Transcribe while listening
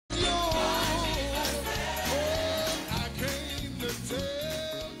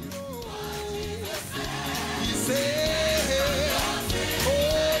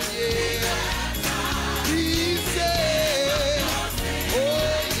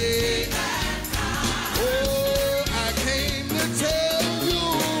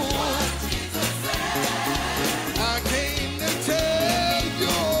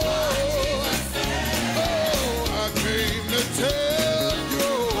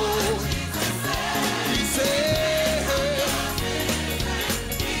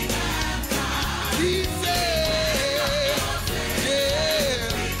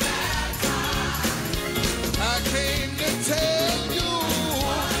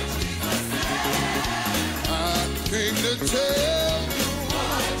tell you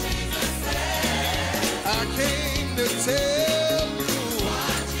what Jesus said. I came to tell you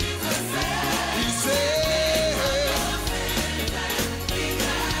what Jesus said. He said,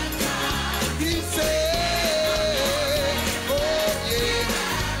 he said, oh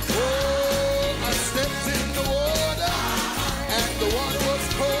yeah, oh, I stepped in the water and the water was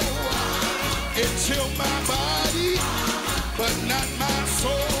cold. It chilled my body, but not my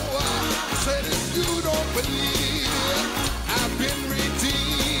soul. Said if you don't believe I've been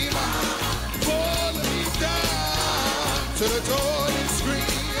redeemed, follow me down to the Jordan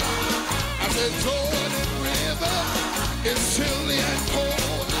stream. I said Jordan River is chilly and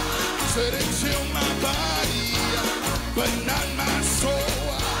cold. Said it chilled my body, but not my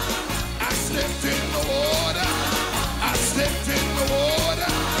soul. I stepped in the water. I stepped in the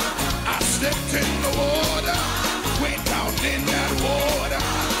water. I stepped in the water. Went down in that water.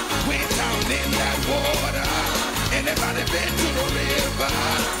 Went down in that water. Anybody been to the river?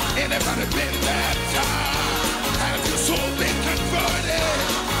 Anybody been baptized? Have your soul been converted?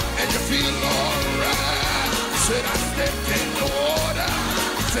 And you feel alright? Said I stepped in the water.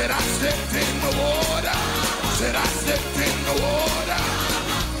 Said I stepped in the water. Said I stepped in the water.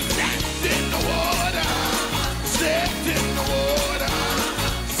 Stepped in the water. Stepped in the water.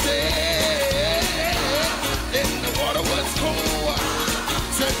 Stepped in the water was cold.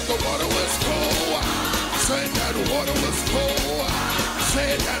 Said the water was cold. Said that water was cold.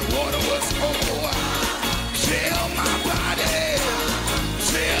 Said that water was cold. Chill my body.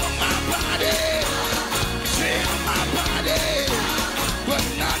 Chill my body. Chill my body. But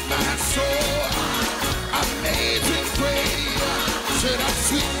not my soul. Amazing grace. Said I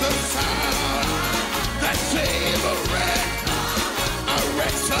sweet the sound that save a wreck. A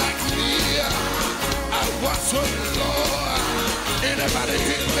wretch like me. I was a Lord. Anybody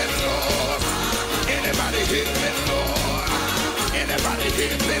hit me, Lord? Anybody hit me, Lord? Anybody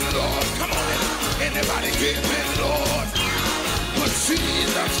hit me, Lord? Come on in. Anybody hit me, Lord? But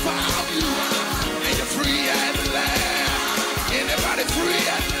Jesus found you, and you're free at last. Anybody free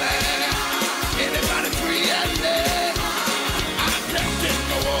at last? Anybody free at last? I stepped in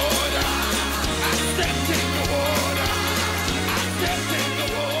the water. I stepped in the water. I stepped in the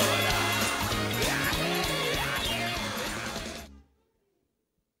water.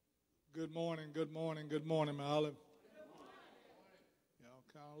 Good morning, good morning, good morning, my Olive. Y'all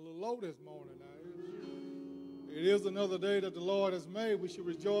kind of a little low this morning now. It is another day that the Lord has made. We should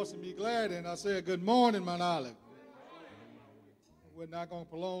rejoice and be glad. And I said, good morning, my Olive. We're not going to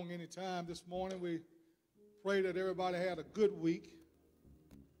prolong any time this morning. We pray that everybody had a good week.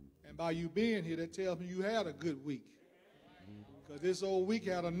 And by you being here, that tells me you had a good week. Because this old week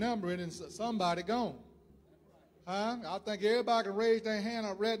had a number in it and somebody gone. Huh? I think everybody can raise their hand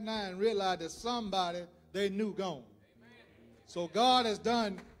up right now and realize that somebody they knew gone. So God has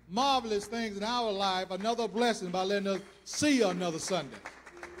done marvelous things in our life, another blessing by letting us see another Sunday.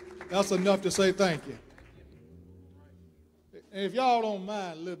 That's enough to say thank you. And if y'all don't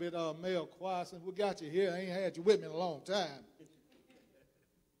mind a little bit of male choir, since we got you here, I ain't had you with me in a long time.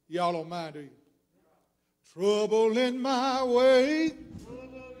 Y'all don't mind, do you? Trouble in my way.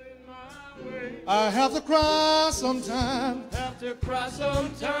 I have to cry sometimes. Have to cry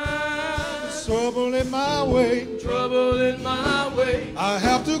sometimes. Trouble in my way. Trouble in my way. I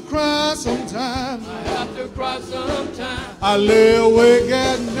have to cry sometimes. I have to cry sometimes. I lay awake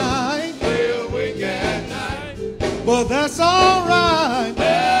at night. Lay awake at night. But that's all right.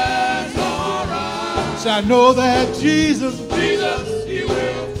 That's all right. So I know that Jesus, He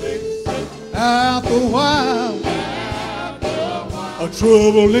will fix it. after a while, After a while. a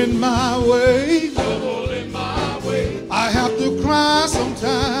trouble in my way. Trouble in my way. I have to cry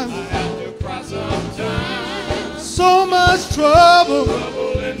sometimes. I have to cry sometimes. So much trouble.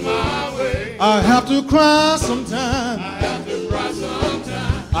 Trouble in my way. I have to cry sometimes. I have to cry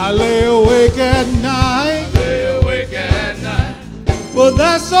sometimes. I lay awake at night. Lay awake at night. But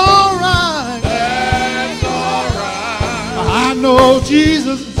that's all right. That's all right. I know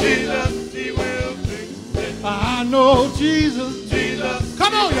Jesus. Jesus, He will fix it. I know Jesus. Jesus,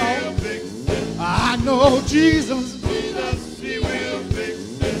 Come on, He y'all. will fix it. I know Jesus. Jesus, He will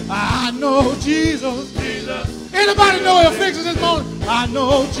fix it. I know Jesus. Jesus, Anybody know He'll fix it this morning? I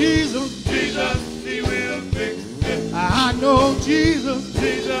know Jesus. Jesus, He will fix it. I know Jesus.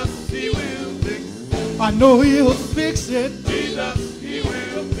 Jesus, He will fix it. I know He'll fix it. Jesus, He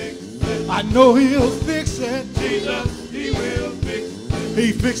will fix it. I know He'll fix it. Jesus, He will fix it.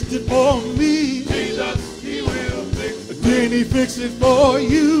 He fixed it for me. Jesus, He will fix it. Then He fixed it for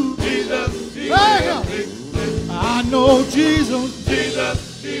you. Jesus, He Hey! will fix it. I know Jesus.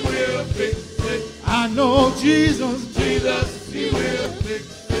 Jesus, He will fix it. I I know Jesus. Jesus, he will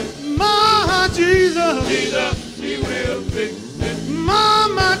fix it. My Jesus. Jesus, he will fix it.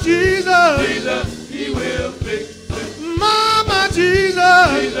 My Jesus. Jesus, he will fix it. My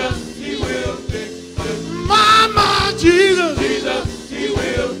Jesus. Jesus, he will fix it. My Jesus. Jesus, he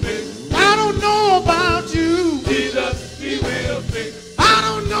will fix it. I don't know about you. Jesus, he will fix it. I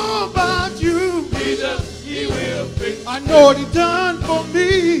don't know about you. Jesus, he will fix it. I know what he done for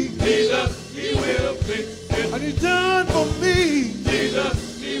me. Jesus, he will fix it. What he done for me.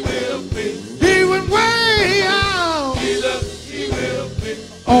 Jesus, he will fix it. He went way out Jesus, he will fix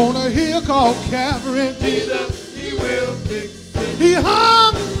it. on a hill called Calvary. Jesus, he will fix it. He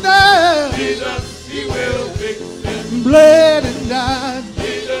hung there, Jesus, he will fix it. bled and died.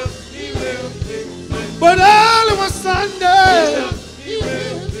 Jesus, he will fix it. But early one Sunday, Jesus, he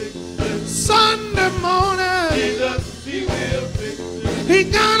will fix it. Sunday morning, Jesus, he will fix it. he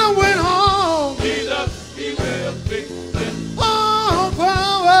kinda went home. Jesus, he will fix it. Oh,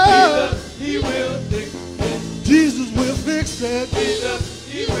 power. Jesus, he will fix it. Jesus will fix it.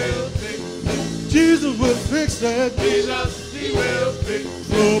 Jesus, he will fix it. Jesus will fix it. Jesus, he will fix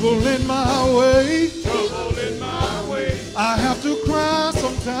it. Trouble in my way. Trouble in my way. I have to cry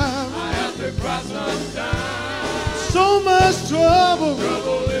sometimes. I have to cry sometimes. So much trouble.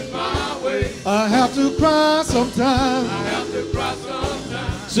 Trouble in my way. I have to cry sometimes. I have to cry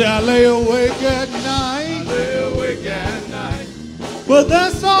sometimes. See, I lay awake at night, Lay awake at night. but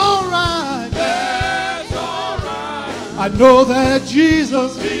that's all right. That's all right. I know that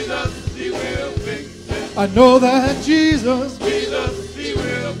Jesus. Jesus, he will fix it. I know that Jesus. Jesus, he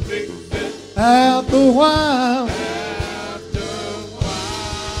will fix it. After a while. After a while.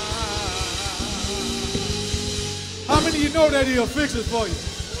 How many of you know that he'll fix it for you?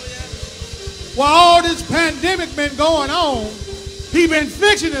 While all this pandemic been going on, he been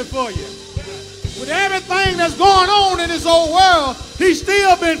fixing it for you. With everything that's going on in this old world, he's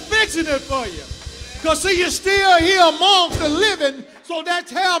still been fixing it for you. Because see, you're still here amongst the living, so that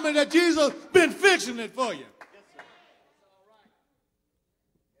tells me that Jesus been fixing it for you.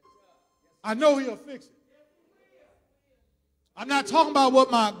 I know he'll fix it. I'm not talking about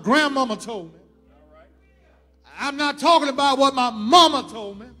what my grandmama told me. I'm not talking about what my mama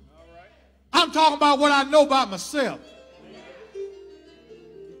told me. I'm talking about what I know about myself.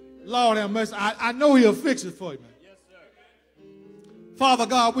 Lord have mercy. I know he'll fix it for you, man. Yes, sir. Father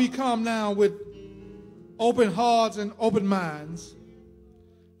God, we come now with open hearts and open minds.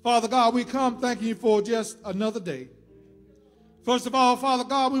 Father God, we come thanking you for just another day. First of all, Father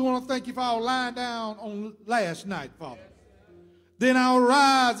God, we want to thank you for our lying down on last night, Father. Then our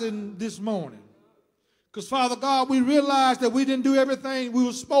rising this morning. Because, Father God, we realized that we didn't do everything we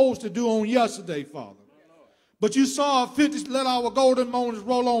were supposed to do on yesterday, Father. But you saw fit to let our golden moments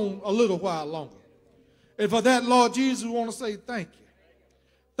roll on a little while longer. And for that, Lord Jesus, we want to say thank you.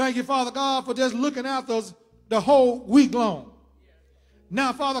 Thank you, Father God, for just looking after us the whole week long.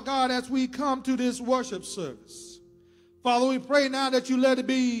 Now, Father God, as we come to this worship service, Father, we pray now that you let it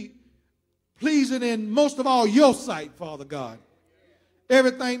be pleasing in most of all your sight, Father God.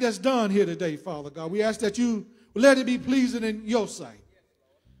 Everything that's done here today, Father God, we ask that you let it be pleasing in your sight.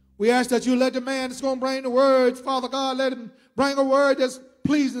 We ask that you let the man that's going to bring the words, Father God, let him bring a word that's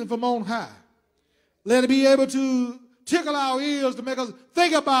pleasing from on high. Let it be able to tickle our ears to make us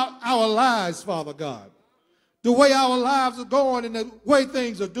think about our lives, Father God. The way our lives are going and the way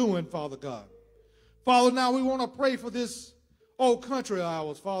things are doing, Father God. Father, now we want to pray for this old country of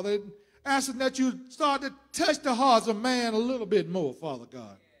ours, Father, asking that you start to touch the hearts of man a little bit more, Father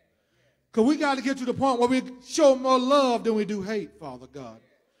God. Because we got to get to the point where we show more love than we do hate, Father God.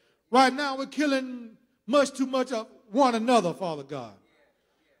 Right now we're killing much too much of one another, Father God.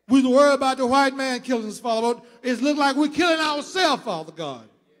 We worry about the white man killing us, Father, but it looks like we're killing ourselves, Father God.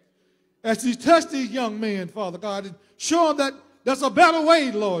 As you touch these young men, Father God, and show them that there's a better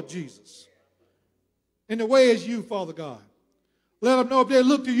way, Lord Jesus. And the way is you, Father God. Let them know if they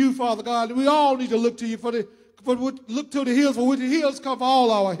look to you, Father God, and we all need to look to you look to the hills, for which the hills come for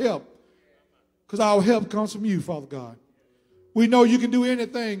all our help. Because our help comes from you, Father God. We know you can do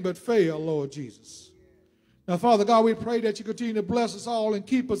anything but fail, Lord Jesus. Now, Father God, we pray that you continue to bless us all and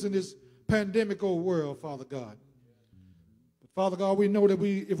keep us in this pandemic old world, Father God. But Father God, we know that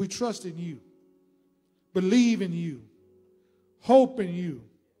if we trust in you, believe in you, hope in you,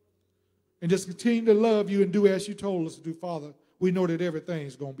 and just continue to love you and do as you told us to do, Father, we know that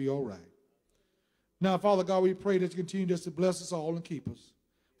everything's going to be all right. Now, Father God, we pray that you continue just to bless us all and keep us.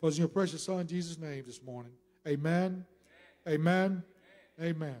 For it's in your precious Son, Jesus' name this morning. Amen. Amen.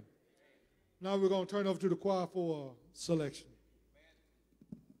 Amen. Now we're going to turn over to the choir for selection.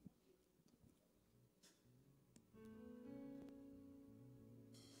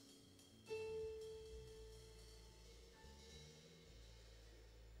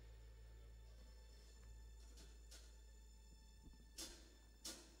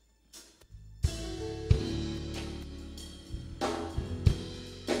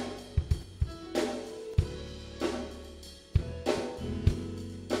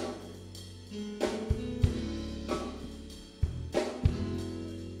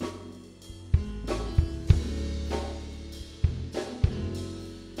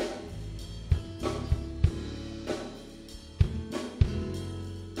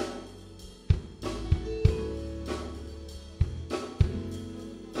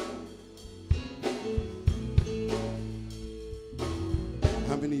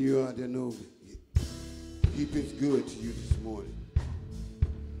 good to you this morning?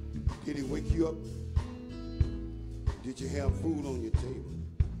 Did he wake you up? Did you have food on your table?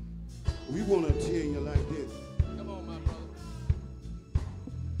 We want to tell you like this. Come on, my brother.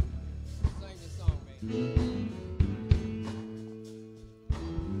 Sing your song, man.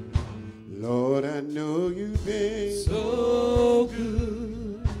 Lord, I know you've been So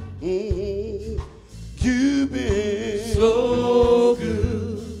good. You've been So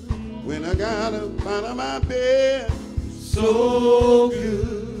good. when I got up out of my bed. So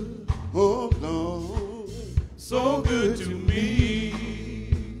good. Oh, Lord. So good to me.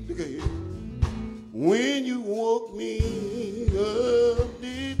 Look at you. When you woke me up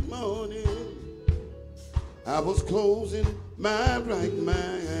this morning, I was closing my right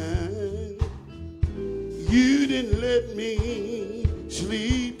mind. You didn't let me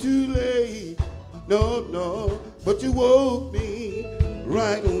sleep too late. No, no, but you woke me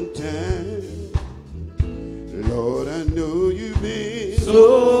right on time. Lord, I know you've been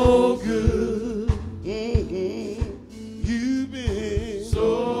So good. You've been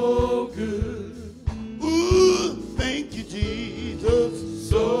So good. Ooh, thank you, Jesus.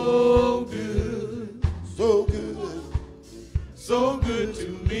 So good. So good. So good to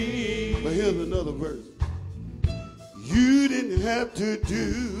me. But here's another verse. You didn't have to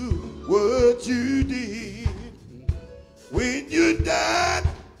do what you did when you died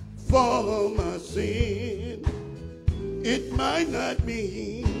for my sin. It might not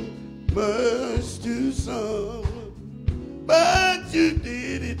mean much to some, but you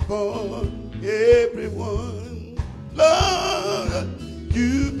did it for everyone. Lord,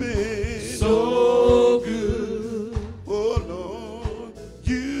 you've been So good. oh Lord,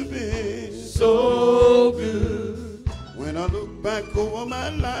 you've been So good. when I look back over my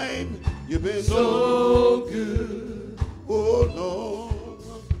life, you've been So good. oh Lord.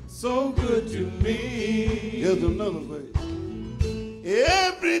 So good to me. Here's another way.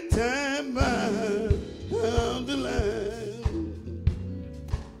 Every time I down the line,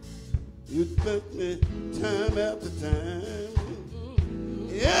 you took me time after time.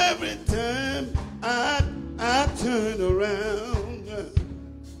 Every time I turn around,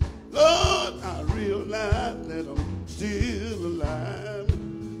 Lord, I realize that I'm still alive.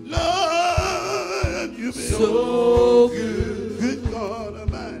 Lord, you've been So good. good God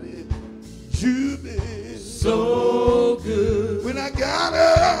Almighty. You've been So good. when I got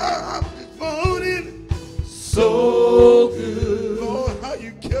up this morning, So good. Lord, how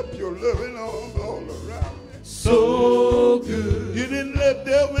you kept your loving arms all around me. So good. You didn't let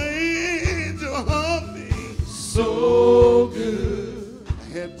devil angel harm me. So good.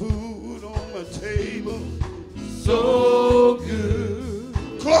 I had food on my table, So good.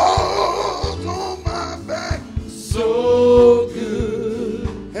 clothes on my back, So good.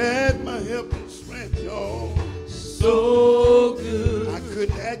 had my help and strength, y'all. So good. I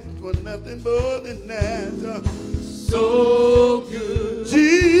couldn't ask for nothing more than that. So good.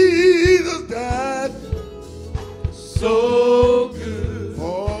 Jesus died So good.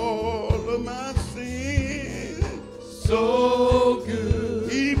 for all of my sins. So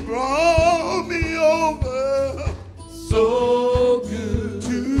good. He brought me over So good.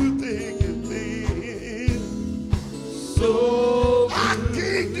 to thick and thin. So I good.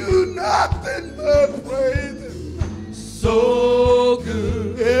 can't do nothing but praise him. So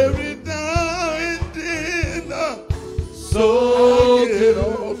good. Every now and then, So I get good.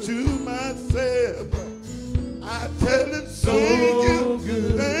 all to myself. I tell him, So thank you,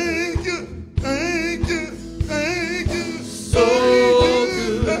 good. thank you, thank you, thank you, So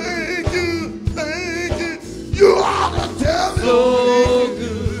good. thank you, thank you. You ought to tell him, So thank you.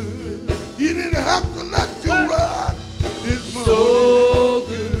 good. You didn't have to let you run this morning, So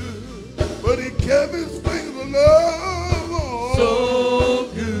good. but he kept his finger of love on. So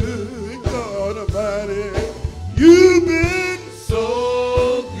good. God Almighty, you've been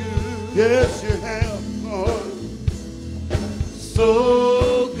So good. yes, you have, Lord.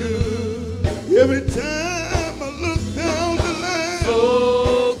 So good. Every time I look down the line,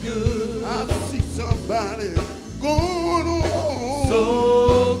 So good. I see somebody going on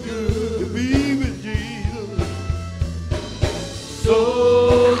So to good. be with Jesus. So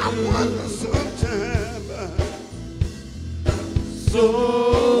I good. wonder sometimes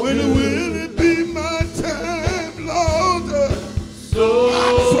So when good. will it be my time, Lord? So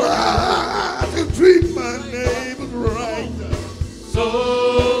I try to treat my neighbors right. So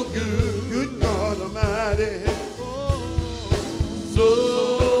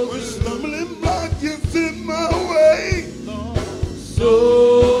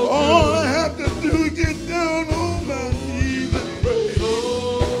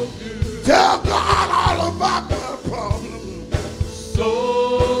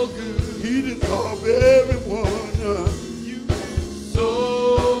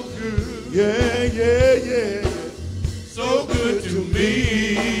Yeah, yeah, yeah. So good to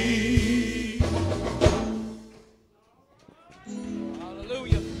me.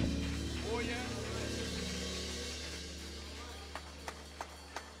 Hallelujah. Oh, yeah.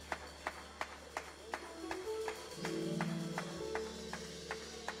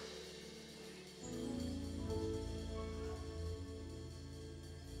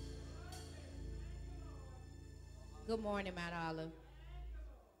 Good morning, Mount Olive.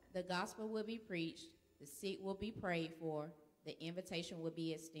 The gospel will be preached, the sick will be prayed for, the invitation will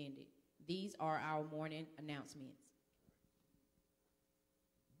be extended. These are our morning announcements.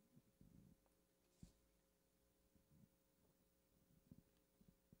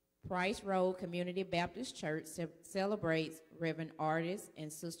 Price Road Community Baptist Church celebrates Reverend Artist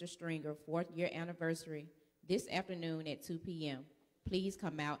and Sister Stringer 4th year anniversary this afternoon at 2 p.m. Please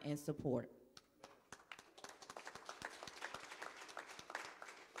come out and support.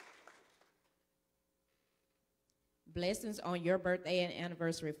 Blessings on your birthday and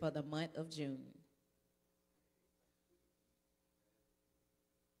anniversary for the month of June.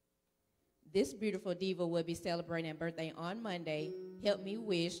 This beautiful diva will be celebrating a birthday on Monday. Help me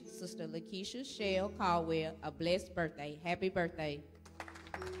wish Sister Lakeisha Shell Caldwell a blessed birthday. Happy birthday.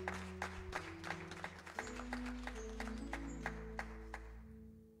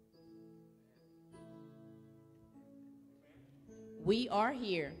 We are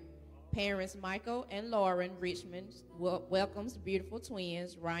here. Parents Michael and Lauren Richmond welcomes beautiful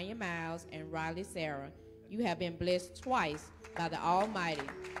twins Ryan Miles and Riley Sarah. You have been blessed twice by the Almighty.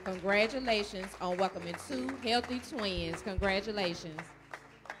 Congratulations on welcoming 2 healthy twins. Congratulations.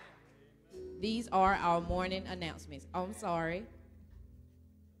 These are our morning announcements. Oh, I'm sorry.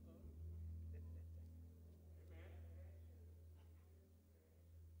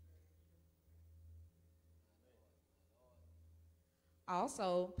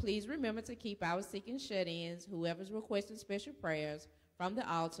 Also, please remember to keep our sick and shut-ins, whoever's requesting special prayers, from the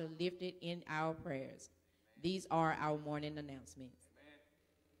altar lifted in our prayers. These are our morning announcements.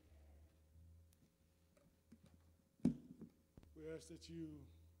 We ask that you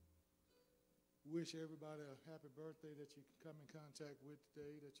wish everybody a happy birthday that you come in contact with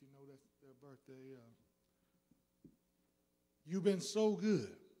today, that you know that's their birthday. You've been so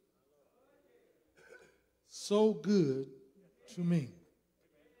good. So good to me.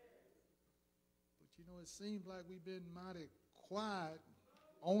 But you know, it seems like we've been mighty quiet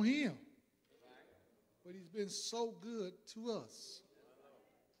on him. But he's been so good to us.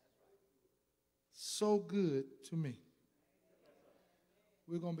 So good to me.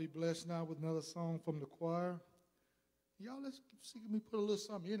 We're going to be blessed now with another song from the choir. Y'all, let's see, can we put a little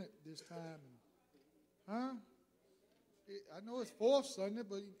something in it this time? Huh? I know it's 4th Sunday,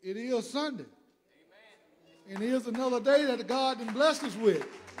 but it is Sunday. Amen. And it is another day that God has blessed us with.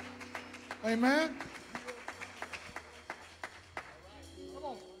 Amen. Come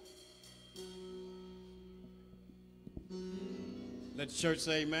on. Let the church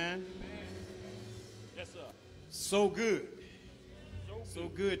say amen. Yes, sir. So good. So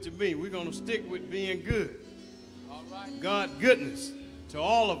good to me. We're going to stick with being good. All right. God goodness to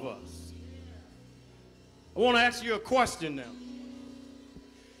all of us. I want to ask you a question now.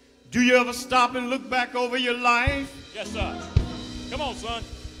 Do you ever stop and look back over your life? Yes, sir. Come on, son.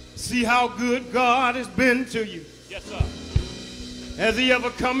 See how good God has been to you? Yes, sir. Has he ever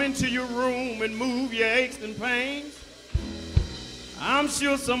come into your room and moved your aches and pains? I'm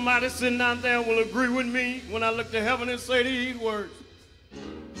sure somebody sitting out there will agree with me when I look to heaven and say these words.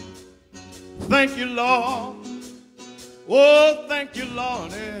 Thank you, Lord. Oh, thank you,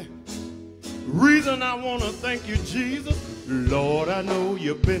 Lord. Reason I want to thank you, Jesus. Lord, I know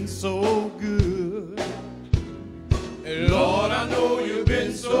you've been so good. Lord, I know you've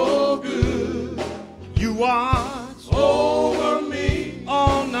been so good. You watch Over me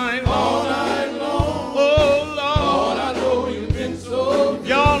all night long. all night long. Oh, Lord, Lord. I know you've been so good.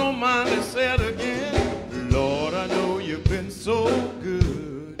 Y'all don't mind, let's say it again. Lord, I know you've been so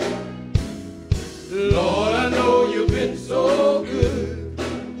good. Lord, I know you've been so good.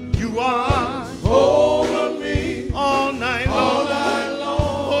 You are Over me all night all long. night long.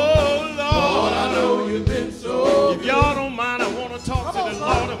 Oh, Lord, I know you've been so If good. y'all don't mind, I want to talk to the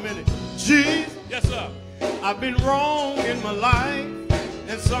Lord a minute. Jesus, Yes, sir. I've been wrong in my life,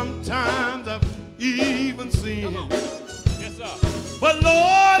 and sometimes I've even sinned. Yes, sir. But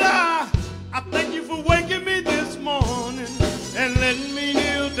Lord, I thank you for waking me this morning and letting me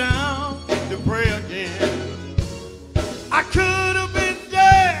kneel down to pray again. I could have been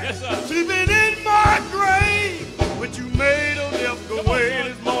dead, Yes, sir. sleeping in my grave, but you made a left Come on, away son.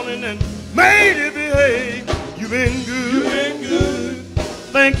 this morning and made it behave. You've been good. You've been good.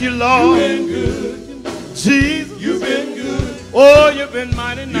 thank you, Lord. You've been good to me. Jesus, You've been good. oh, you've been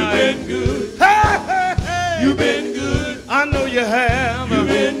mighty nice. You've been good. Hey, hey, hey. You've been good. I know you have. You've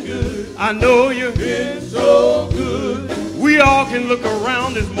been good. I know you've Been so good. We all can look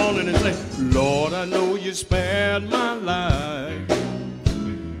around this morning and say, Lord, I know you spared my life.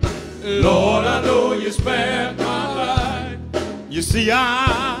 Lord, I know you spared my life. You see,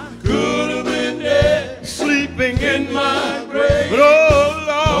 I Could have been dead sleeping in my grave. But oh,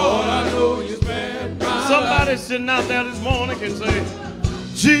 Lord, I Lord, know you spared my somebody life. sitting out there this morning can say,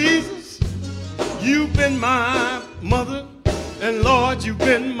 Jesus, you've been my mother, and Lord, you've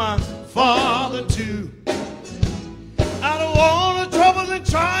been my father too. Out of all the troubles and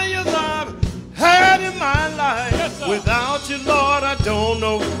trials I've had in my life, without you, Lord, I don't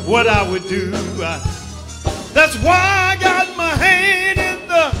know what I would do. That's why I got my hand in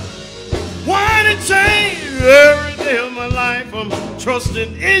the wine and chain. Every day of my life I'm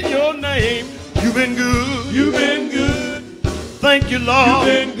trusting in your name. You've been good. You've been good. Thank you, Lord. You've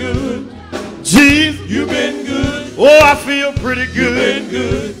been good. Jesus. You've been good. Oh, I feel pretty You've good. been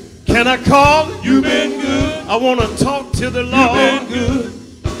good. Can I call it? You've been good. I want to talk to the You've Lord. been good.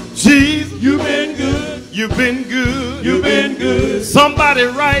 Jesus. You've been good. You've been good. You've been good. Somebody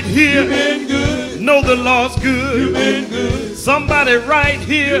right here You've been good. know the Lord's good. You've been good. Somebody right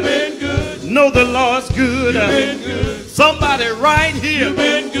here You've been good. know the Lord's good. You've been good. Somebody right here You've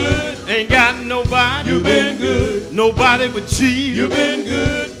been good. ain't got nobody. You've been good. Nobody but Jesus. You've been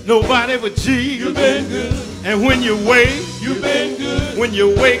good. Nobody but Jesus. You've been good. And when you wake, You've been good. when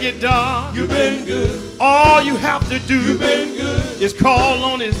you wake it dark, You've been good. all you have to do You've been good. is call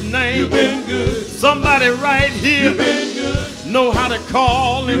on his name. You've been good. Somebody right here You've been good. know how to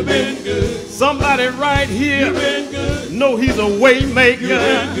call him. You've been good. Somebody right here You've been good. know he's a way maker. You've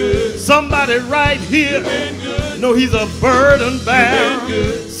been good. Somebody right here You've been good. know he's a burden bearer. You've been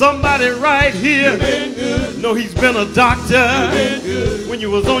good. Somebody right here You've been good. know he's been a doctor. You've been good. When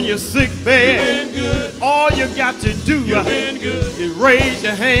you was on your sick You've bed, been good. all you got to do You've been good. is raise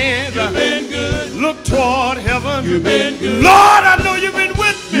your hand, You've been good. look toward heaven. You've been good. Lord, I know you've been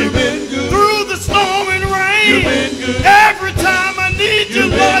with me You've been good. through the storm and rain. You've been good. Every time I need you,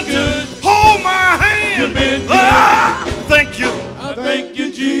 You've Lord, been good. to hold my hand. You've been good. Ah, thank you. I thank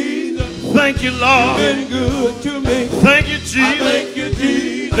you, Jesus. Thank you, You've Lord. been good to me. Thank you, I Jesus. thank you,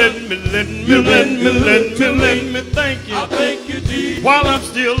 Jesus. Let me thank I you. thank you, Jesus. While I'm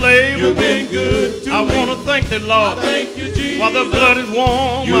still able, You've been good to I me. want to thank the I Lord. thank you, Jesus. While the blood is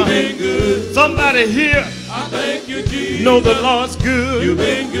warm, You've been good. somebody here I thank you, Jesus. know the Lord's good. You've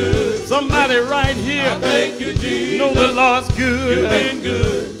been good. Somebody right I here thank you, Jesus. know the Lord's good. You've been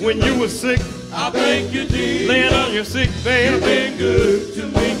good. When you were sick, I thank you, Jesus. laying on your sick You've bed, been good to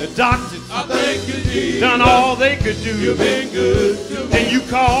me. the doctors I thank you, Jesus. done all they could You've do. been good to me. And you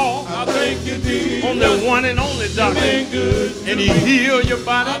call I thank you, Jesus. on the one and only You've doctor, been good. and he healed your I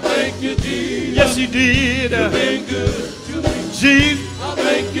body. thank you, Jesus. Yes, he did. You've been good to me. Jesus, I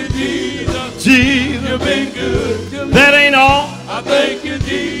thank you, Jesus. Jesus, You've been good to me. that ain't all. I thank you,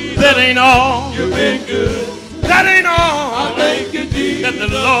 Jesus. That ain't all. You've been good. That ain't I all thank you, Jesus. that the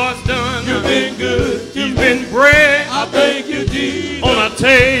Lord's done. You've been good to He's me. been bread I thank you, Jesus. on our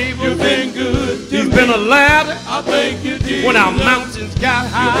table. You've been good to He's me. been a ladder I thank you, Jesus. when our mountains got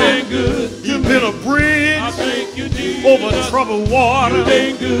You've high. been good to He's me. been a I bridge thank you, Jesus. over troubled water. You've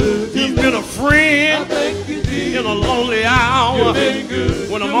been good to He's me. been a I friend thank you, Jesus. in a lonely hour You've been good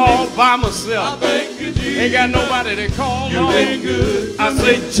when to I'm me. all by I myself. thank you, Jesus. Ain't got nobody to call You've been on. good to I me.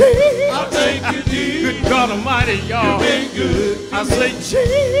 say, I Jesus, thank you, Jesus. good God Almighty, y'all. You've been good. I say,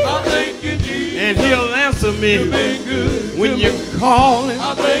 Jesus, I thank you, Jesus. and He'll answer You've me been good when to you me. call Him.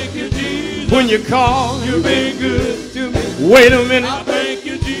 I thank you, Jesus. When you call Him. You've been good to me. Wait a minute. I thank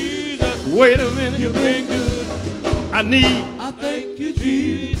you, Jesus. Wait a minute. You've been good. I need I thank you,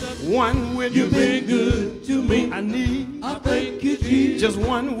 Jesus. one witness. You've been good to me. I need I thank you, Jesus. just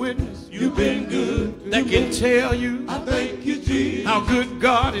one witness You've been good that to can me. tell you I thank you, Jesus. how good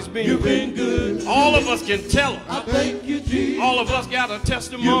God has been. You've been good. All of us can tell I them. thank you, Jesus. All of us got a You've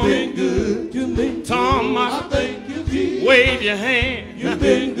testimony. been good to me. Tom, I thank you, Jesus. wave your hand. You've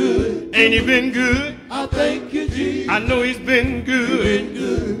been good. Ain't He been good? I thank you, Jesus. I know He's been You've good. been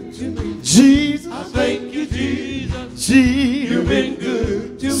good to me. Jesus, I thank you, Jesus. Jesus. You've been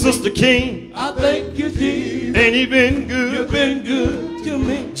good to me. Sister King, I thank you, Jesus. ain't He been good? You've been good to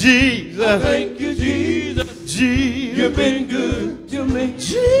me. I Jesus, thank you, Jesus. Jesus. You've been good to me.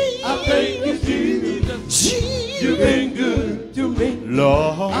 I thank you, Jesus. You've been good to me.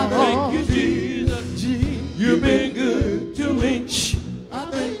 Lord, I thank you, Jesus. You've been good to me. I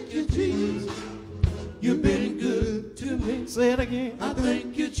thank you, Jesus. You've been good to me. say it again. I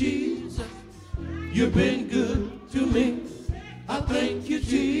thank you. Jesus. You've been good to me. I thank you,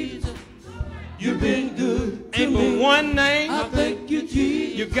 Jesus. You've been good to Ain't me. but one name I thank you,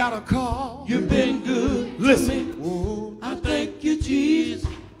 Jesus. you gotta call. You've been good Listen. to me. Whoa. I thank you, Jesus.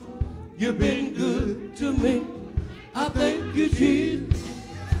 You've been good to me. I thank you, Jesus.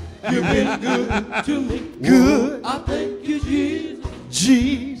 You've been good to me. Good. I thank you, Jesus.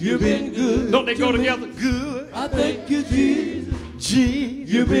 Jesus. You've been good. Don't they go to me. together? Good. I thank you, Jesus.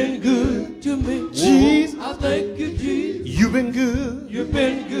 Jesus. You've been good to me. Jesus. I thank you, Jesus. You've been good. You've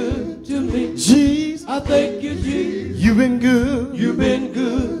been good to me. Jesus. I thank you, Jesus. You've been good. You've been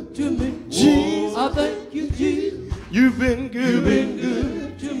good to me. Jesus. I thank you, Jesus. You've been good. You've been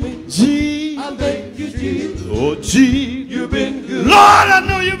good to me. Jesus. I thank you, Jesus. Oh, Jesus. You've been good. Lord, I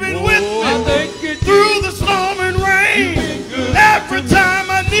know you've been with I me thank you, through the storm and rain. been good. Every time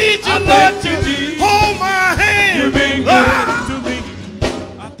I need you, I Lord, thank you, to Jesus. hold my hand. You've been Ah. good to me.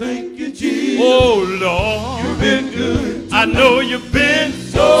 I thank you, Jesus. Oh, Lord. You've been good. I know you've been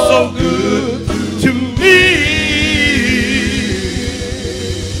so good to me.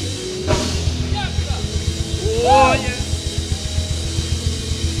 Oh, yeah.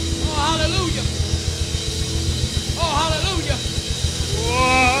 Oh, hallelujah. Oh, hallelujah. Oh,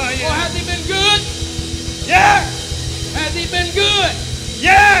 Oh, yeah. has he been good? Yeah. Has he been good?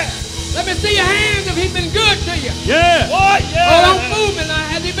 Yeah. Let me see your hands if he's been good to you. Yeah. Oh, yeah. Oh, don't move me now.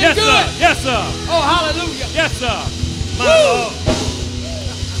 Has he been Yes, good? sir. Yes, sir. Oh, hallelujah. Yes, sir. My Lord.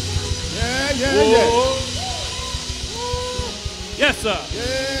 Yeah, yeah, yeah. Oh. Yes, sir.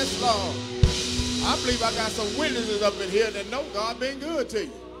 Yes, Lord. I believe I got some witnesses up in here that know God been good to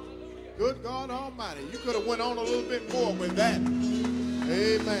you. Good God Almighty. You could have went on a little bit more with that.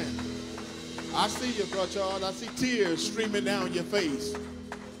 Amen. I see you, Brother Charles. I see tears streaming down your face.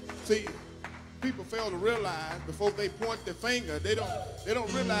 See, people fail to realize before they point their finger, they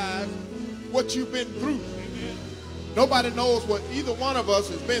don't realize what you've been through. Nobody knows what either one of us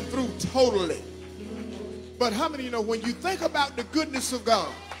has been through totally. But how many of you know when you think about the goodness of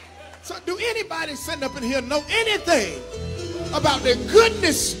God? So do anybody sitting up in here know anything about the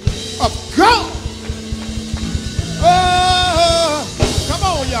goodness of God? Oh, come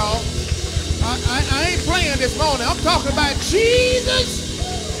on, y'all. I ain't playing this morning. I'm talking about Jesus.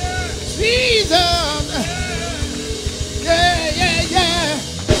 Jesus. Yeah, yeah, yeah.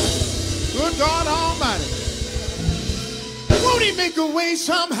 Good God Almighty. Won't he make a way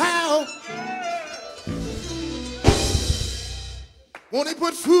somehow? Won't he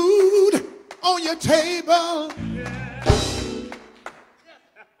put food on your table?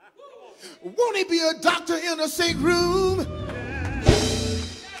 Won't he be a doctor in a sick room?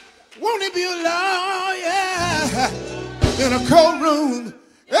 Won't he be a lawyer in a courtroom?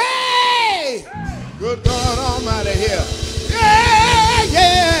 Hey! Good God Almighty here. Yeah,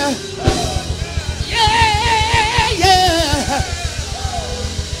 yeah. Yeah, yeah.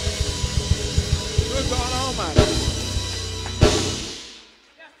 Good God Almighty.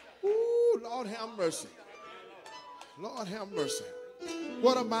 Ooh, Lord have mercy. Lord have mercy.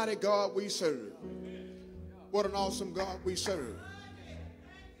 What a mighty God we serve. What an awesome God we serve.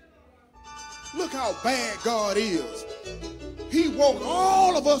 Look how bad God is. He woke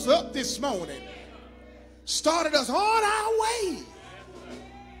all of us up this morning. Started us on our way.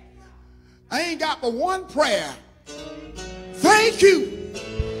 I ain't got but one prayer. Thank you.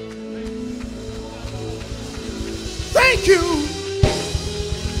 Thank you.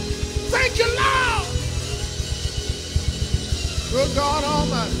 Thank you, Lord. Good God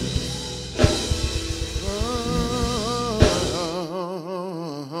Almighty.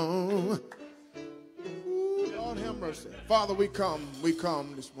 Lord have mercy. Father, we come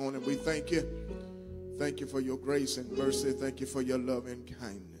this morning. We thank you. Thank you for your grace and mercy. Thank you for your love and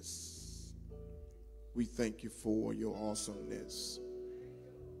kindness. We thank you for your awesomeness.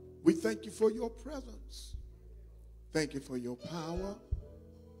 We thank you for your presence. Thank you for your power.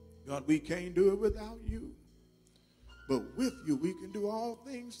 God, we can't do it without you. But with you, we can do all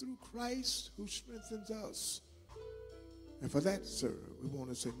things through Christ who strengthens us. And for that, sir, we want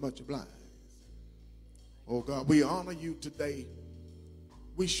to say much obliged. Oh, God, we honor you today.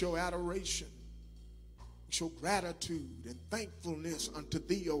 We show adoration. We show gratitude and thankfulness unto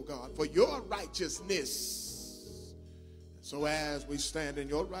thee, oh God, for your righteousness. So as we stand in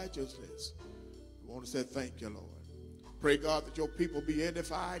your righteousness, we want to say thank you, Lord. Pray, God, that your people be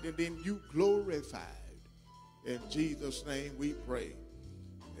edified and then you glorified. In Jesus' name we pray.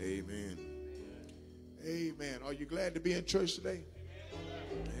 Amen. Amen. Are you glad to be in church today?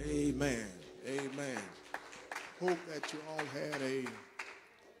 Amen. Amen. Hope that you all had a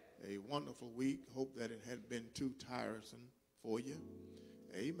wonderful week. Hope that it hadn't been too tiresome for you.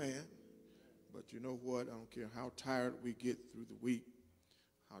 Amen. But you know what? I don't care how tired we get through the week,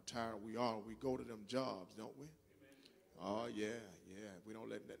 how tired we are, we go to them jobs, don't we? Oh, yeah. We don't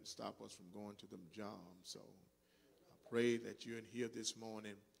let nothing stop us from going to them jobs. So I pray that you're in here this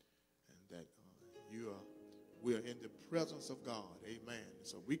morning and that we are in the presence of God. Amen.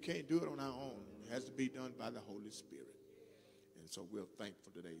 So we can't do it on our own. It has to be done by the Holy Spirit. And so we're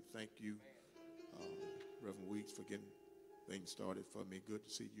thankful today. Thank you, Reverend Weeks, for getting things started for me. Good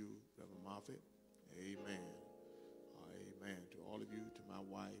to see you, Reverend Moffitt. Amen. Amen. To all of you, to my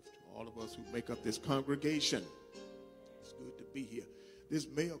wife, to all of us who make up this congregation. It's good to be here. This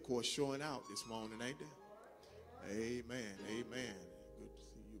mail course showing out this morning, ain't there? Amen. Amen. Good to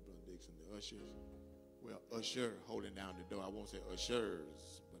see you, Brother Dixon, the ushers. Well, usher holding down the door. I won't say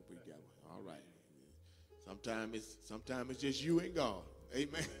ushers, but we got one. All right. Sometimes it's just you and God.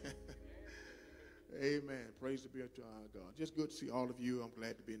 Amen. Amen. Praise be to our God. Just good to see all of you. I'm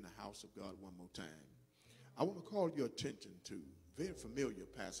glad to be in the house of God one more time. I want to call your attention to a very familiar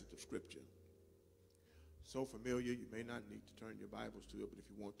passage of Scripture. So familiar, you may not need to turn your Bibles to it, but if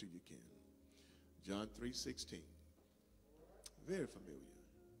you want to, you can. John 3:16. Very familiar.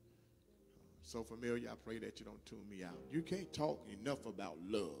 So familiar, I pray that you don't tune me out. You can't talk enough about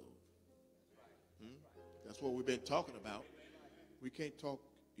love. That's what we've been talking about. We can't talk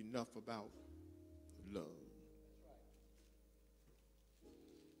enough about love.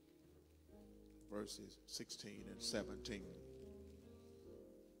 Verses 16 and 17.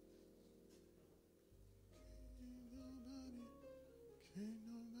 Can't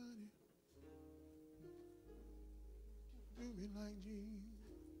nobody do me like Jesus.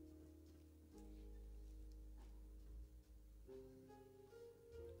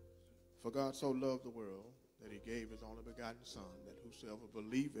 For God so loved the world that he gave his only begotten Son, that whosoever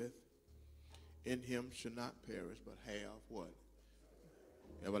believeth in him should not perish, but have what?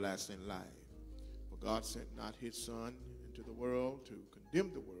 Everlasting life. For God sent not his Son into the world to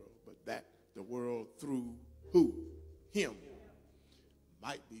condemn the world, but that the world through who? Him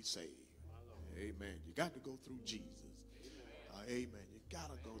might be saved. Amen. You got to go through Jesus. Amen. You got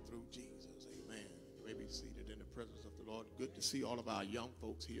to go through Jesus. Amen. You may be seated in the presence of the Lord. Good to see all of our young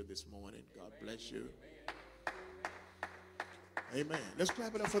folks here this morning. God bless you. Amen. Let's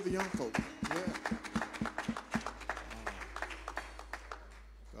clap it up for the young folks. Yeah.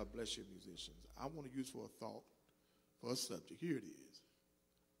 God bless you, musicians. I want to use for a thought, for a subject. Here it is.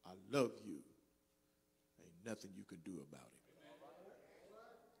 I love you. Ain't nothing you can do about it.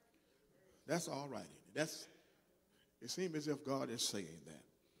 That's all right. It seems as if God is saying that.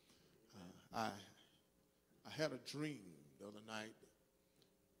 I had a dream the other night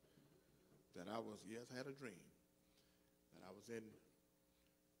that I had a dream that I was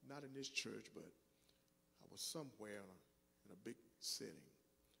not in this church, but I was somewhere in a big setting,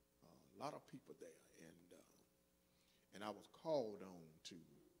 a lot of people there, and I was called on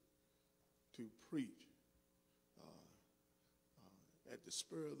to preach at the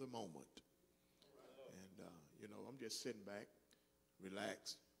spur of the moment. And, I'm just sitting back,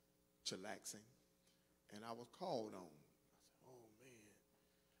 relaxed, chillaxing, and I was called on. I said, oh, man,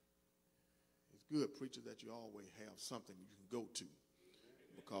 it's good, preacher, that you always have something you can go to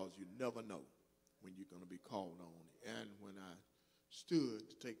because you never know when you're going to be called on. And when I stood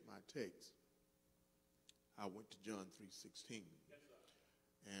to take my text, I went to John 3:16.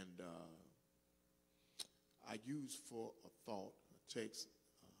 And I used for a thought, a text,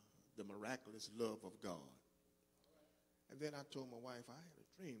 the miraculous love of God. And then I told my wife, I had a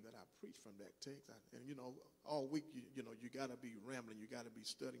dream that I preached from that text. All week, you got to be rambling. You got to be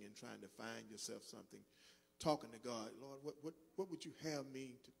studying and trying to find yourself something, talking to God. Lord, what would you have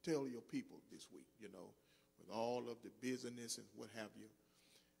me to tell your people this week, with all of the busyness and what have you?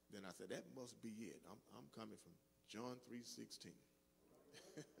 Then I said, that must be it. I'm coming from John 3:16.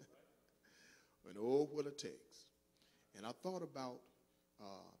 And oh, what a text. And I thought about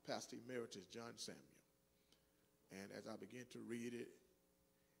Pastor Emeritus John Samuel. And as I began to read it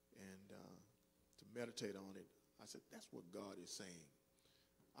and to meditate on it, I said, that's what God is saying.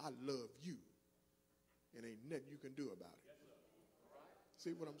 I love you, and ain't nothing you can do about it.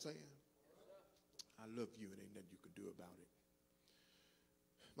 See what I'm saying? I love you, and ain't nothing you can do about it.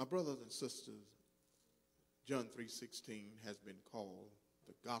 My brothers and sisters, John 3:16 has been called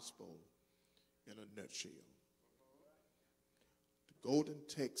the gospel in a nutshell. The golden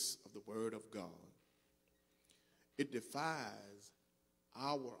text of the word of God. It defies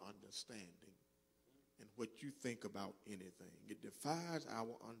our understanding and what you think about anything. It defies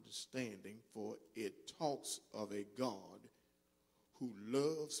our understanding, for it talks of a God who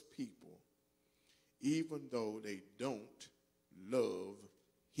loves people even though they don't love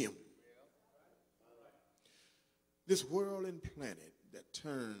This whirling planet that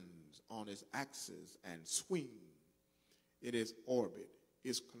turns on its axis and swings in its orbit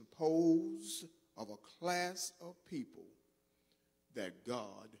is composed of a class of people that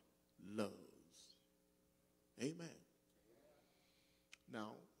God loves. Amen.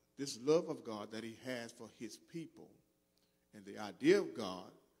 Now, this love of God that he has for his people and the idea of God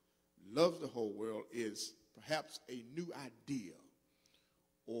loves the whole world is perhaps a new idea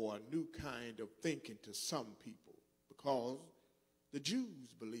or a new kind of thinking to some people, because the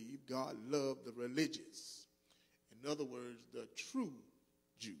Jews believe God loved the religious. In other words, the true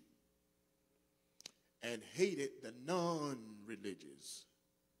Jew, and hated the non-religious,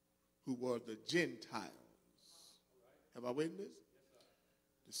 who were the Gentiles. Have I witnessed?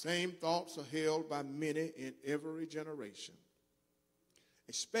 The same thoughts are held by many in every generation,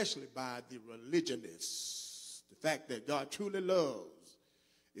 especially by the religionists. The fact that God truly loves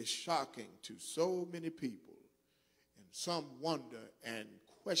is shocking to so many people, and some wonder and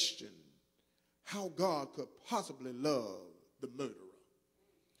question how God could possibly love the murderer.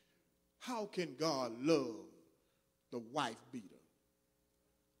 How can God love the wife beater?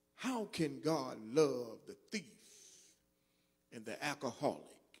 How can God love the thief and the alcoholic?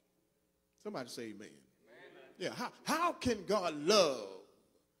 Somebody say amen. Yeah, how can God love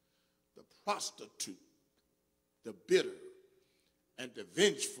the prostitute, the bitter, and the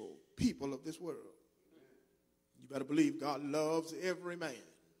vengeful people of this world? You better believe God loves every man.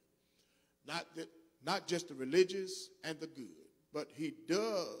 Not just the religious and the good, but he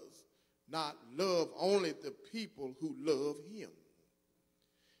does not love only the people who love him.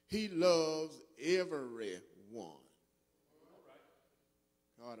 He loves everyone.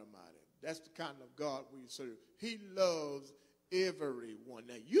 God Almighty. That's the kind of God we serve. He loves everyone.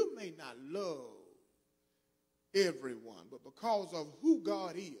 Now, you may not love everyone, but because of who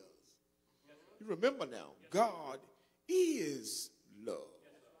God is, you remember now, God is love.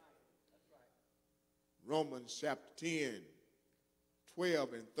 Romans chapter 10,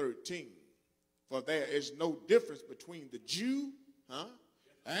 12 and 13. For there is no difference between the Jew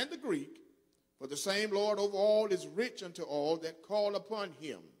and the Greek, for the same Lord over all is rich unto all that call upon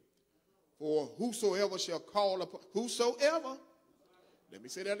him. For whosoever shall call upon, whosoever, let me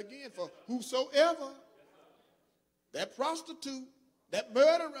say that again, for whosoever, that prostitute, that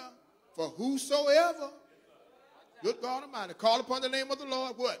murderer, for whosoever, good God Almighty, call upon the name of the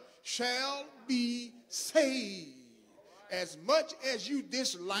Lord, what? Shall be saved. As much as you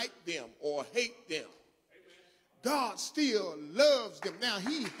dislike them or hate them, God still loves them. Now,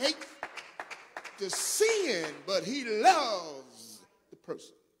 he hates the sin, but he loves the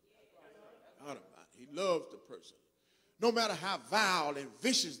person. God Almighty, he loves the person. No matter how vile and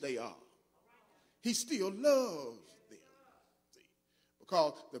vicious they are, he still loves them. See?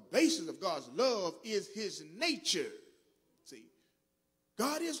 Because the basis of God's love is his nature. See,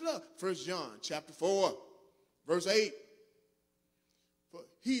 God is love. 1 John chapter 4, verse 8. For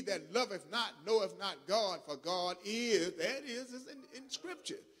he that loveth not knoweth not God, for God is, that is in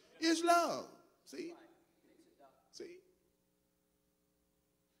Scripture, is love. See? See?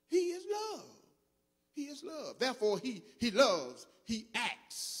 He is love. He is love. Therefore, he loves, he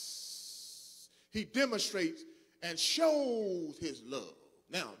acts, he demonstrates and shows his love.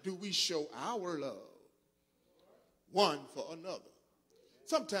 Now, do we show our love one for another?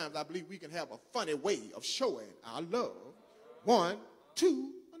 Sometimes I believe we can have a funny way of showing our love one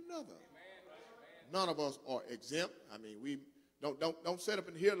to another. None of us are exempt. I mean, we don't set up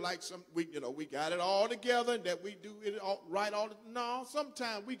in here like we got it all together and that we do it all right all. No,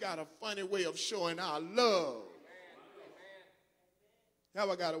 sometimes we got a funny way of showing our love. Have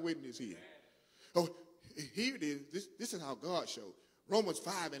I got a witness here? Oh, here it is. This is how God showed. Romans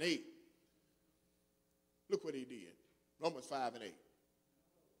 5 and 8. Look what he did. Romans 5 and 8.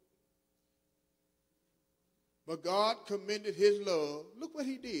 But God commended his love, look what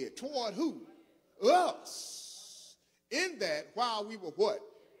he did, toward who? Us. In that while we were what?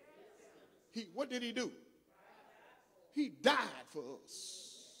 What did he do? He died for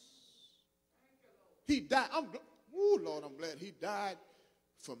us. He died. Lord, I'm glad he died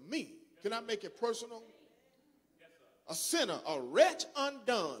for me. Can I make it personal? A sinner, a wretch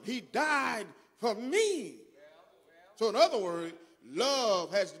undone. He died for me. So in other words,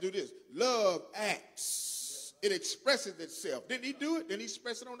 love has to do this. Love acts. It expresses itself. Didn't he do it? Didn't he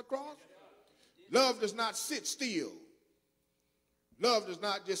express it on the cross? Love does not sit still. Love does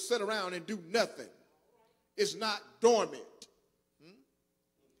not just sit around and do nothing. It's not dormant.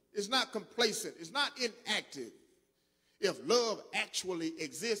 It's not complacent. It's not inactive. If love actually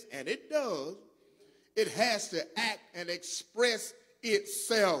exists, and it does, it has to act and express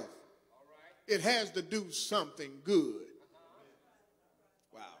itself. it has to do something good.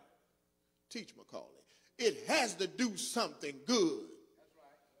 Wow. Teach McCauley. It has to do something good.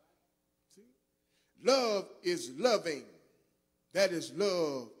 See? Love is loving. That is,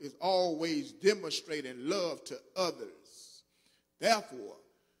 love is always demonstrating love to others. Therefore,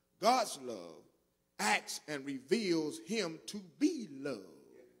 God's love acts and reveals him to be love.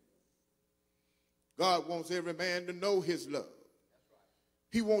 God wants every man to know his love.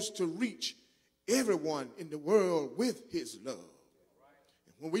 He wants to reach everyone in the world with his love.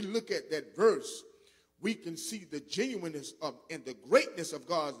 And when we look at that verse, we can see the genuineness of and the greatness of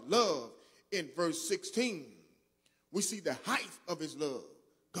God's love in verse 16. We see the height of his love,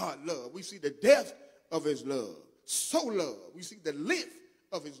 God love. We see the depth of his love, so love. We see the length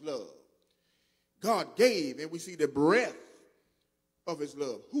of his love, God gave, and we see the breadth of his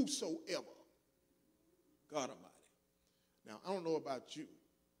love, whosoever, God Almighty. Now, I don't know about you,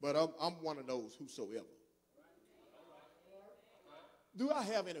 but I'm one of those whosoever. Do I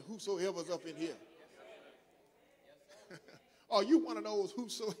have any whosoevers up in here? Are you one of those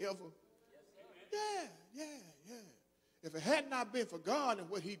whosoever? Yeah. If it had not been for God and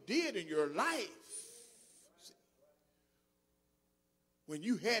what he did in your life, when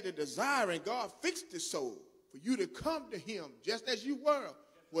you had the desire and God fixed it so for you to come to him just as you were,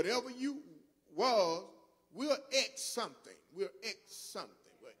 whatever you was, we're ex something. We're ex something.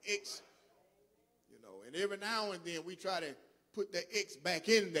 We're ex, and every now and then we try to put the X back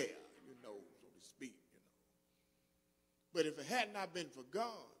in there, so to speak, But if it had not been for God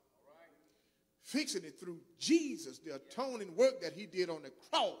fixing it through Jesus, the atoning work that he did on the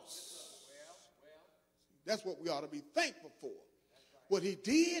cross, that's what we ought to be thankful for. What he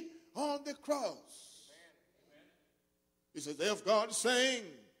did on the cross. It's as if God is saying,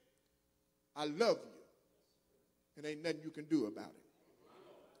 I love you, and ain't nothing you can do about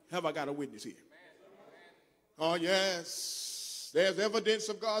it. Have I got a witness here? Oh, yes. There's evidence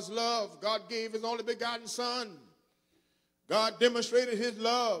of God's love. God gave his only begotten son. God demonstrated his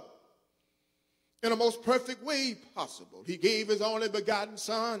love in the most perfect way possible. He gave his only begotten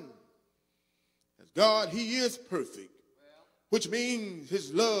son. As God, he is perfect, which means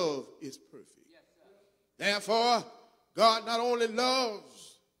his love is perfect. Therefore, God not only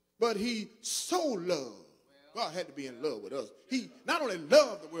loves, but he so loved. God had to be in love with us. He not only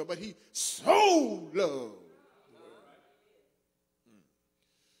loved the world, but he so loved the world.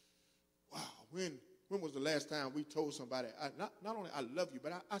 Wow, when was the last time we told somebody, not only I love you,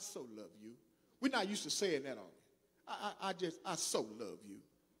 but I so love you? We're not used to saying that often. I so love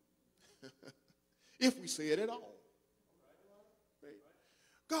you. If we say it at all.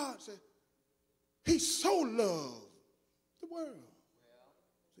 God said, he so loved the world.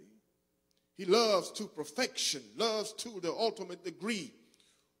 See? He loves to perfection, loves to the ultimate degree.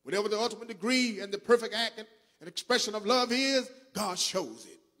 Whatever the ultimate degree and the perfect act and expression of love is, God shows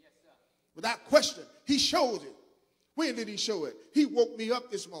it. Without question, he shows it. When did he show it? He woke me up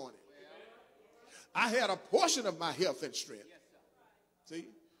this morning. I had a portion of my health and strength. See?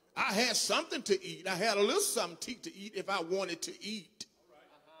 I had something to eat. I had a little something to eat if I wanted to eat.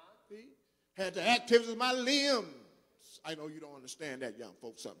 See? Had the activities of my limbs. I know you don't understand that, young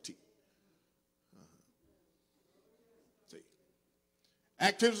folks, something to eat. See?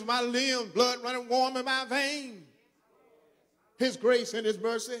 Activities of my limbs, blood running warm in my veins. His grace and his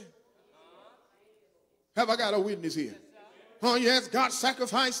mercy. Have I got a witness here? Oh, yes, God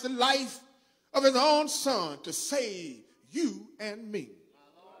sacrificed the life of his own son to save you and me.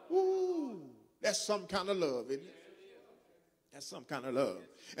 Ooh, that's some kind of love, isn't it? That's some kind of love.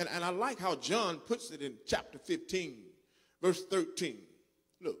 And I like how John puts it in chapter 15, verse 13.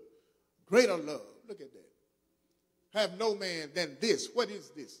 Look, greater love. Look at that. Have no man than this. What is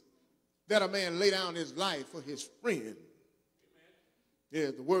this? That a man lay down his life for his friend.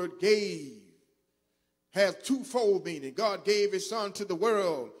 Yeah, the word gave has twofold meaning. God gave his son to the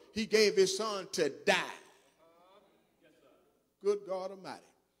world. He gave his son to die. Good God Almighty.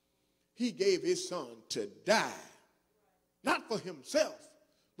 He gave his son to die. Not for himself,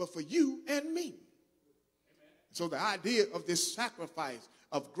 but for you and me. So the idea of this sacrifice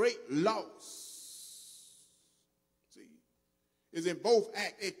of great loss, see, is in both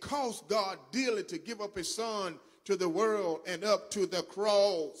acts. It cost God dearly to give up his son to the world and up to the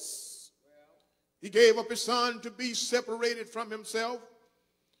cross. He gave up his son to be separated from himself,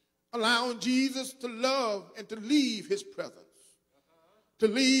 allowing Jesus to love and to leave his presence, to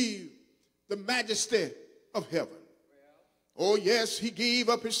leave the majesty of heaven. Oh, yes, he gave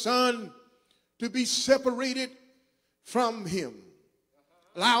up his son to be separated from him,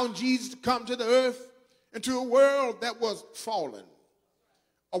 allowing Jesus to come to the earth and to a world that was fallen,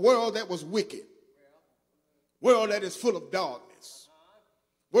 a world that was wicked, world that is full of darkness,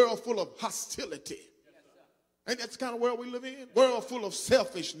 world full of hostility. Ain't that the kind of world we live in? World full of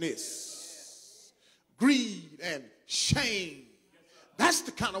selfishness, greed, and shame. That's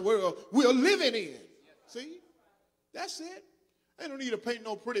the kind of world we're living in. See? That's it. I don't need to paint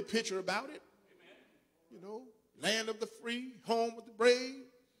no pretty picture about it. You know, land of the free, home of the brave.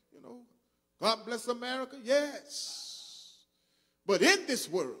 You know, God bless America. Yes. But in this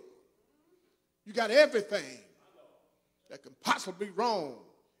world, you got everything that can possibly be wrong.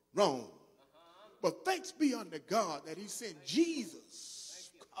 But thanks be unto God that he sent Jesus,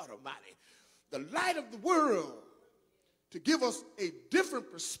 God Almighty, the light of the world, to give us a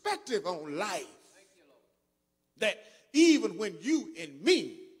different perspective on life. That even when you and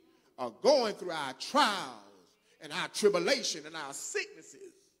me are going through our trials and our tribulation and our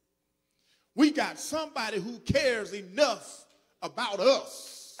sicknesses, we got somebody who cares enough about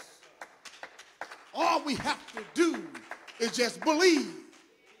us. All we have to do is just believe.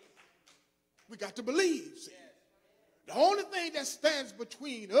 We got to believe. See? The only thing that stands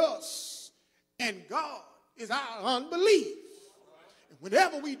between us and God is our unbelief. And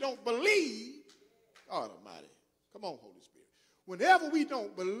whenever we don't believe, God Almighty, come on, Holy Spirit. Whenever we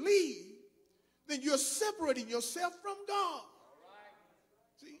don't believe, then you're separating yourself from God.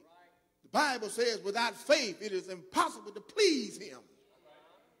 See, the Bible says without faith it is impossible to please him.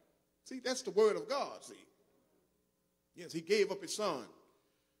 See, that's the word of God, see. Yes, he gave up his son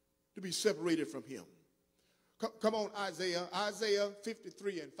to be separated from him. Come on, Isaiah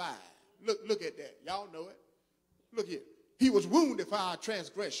 53 and 5. Look at that. Y'all know it. Look here. He was wounded for our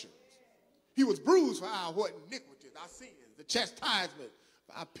transgressions. He was bruised for our what? Iniquities, our sins. The chastisement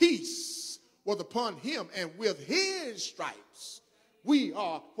for our peace was upon him, and with his stripes we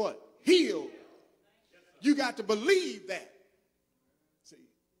are what? Healed. You got to believe that. See,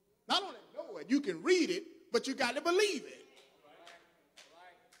 not only know it, you can read it, but you got to believe it.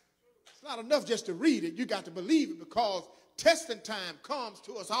 It's not enough just to read it. You got to believe it, because testing time comes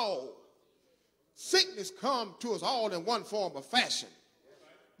to us all. Sickness comes to us all in one form or fashion.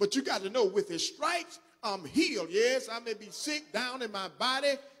 But you got to know with his stripes, I'm healed. Yes, I may be sick down in my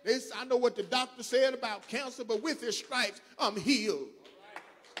body. I know what the doctor said about cancer, but with his stripes, I'm healed.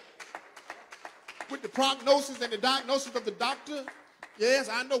 With the prognosis and the diagnosis of the doctor, yes,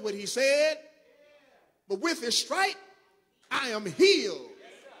 I know what he said. But with his stripe, I am healed.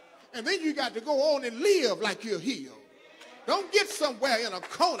 And then you got to go on and live like you're healed. Don't get somewhere in a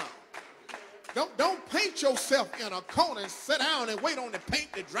corner. Don't paint yourself in a corner and sit down and wait on the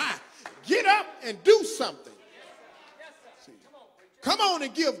paint to dry. Get up and do something. See, come on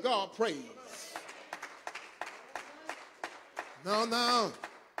and give God praise. No.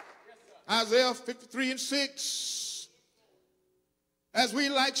 Isaiah 53 and 6. As we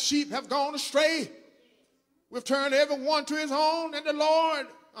like sheep have gone astray, we've turned everyone to his own, and the Lord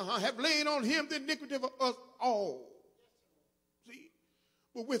have laid on him the iniquity of us all. See,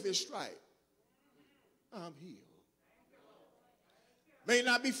 but with his stripe, I'm healed. May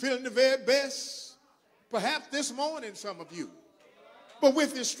not be feeling the very best, perhaps this morning, some of you, but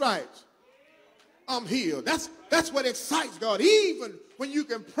with his stripes, I'm healed. That's what excites God, even when you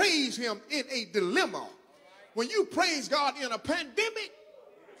can praise him in a dilemma. When you praise God in a pandemic,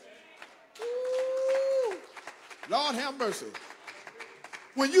 ooh, Lord have mercy.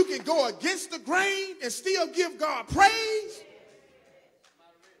 When you can go against the grain and still give God praise,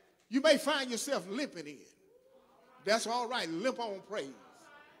 you may find yourself limping in. That's all right. Limp on praise.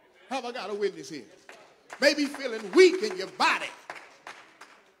 Have I got a witness here? Maybe feeling weak in your body,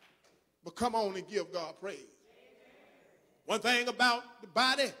 but come on and give God praise. One thing about the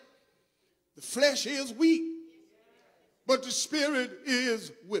body, the flesh is weak, but the spirit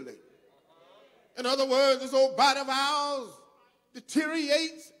is willing. In other words, this old body of ours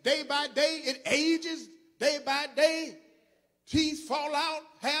deteriorates day by day. It ages day by day. Teeth fall out,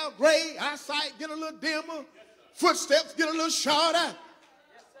 hair gray, eyesight get a little dimmer, footsteps get a little shorter,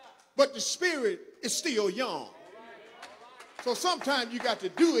 but the spirit is still young. So sometimes you got to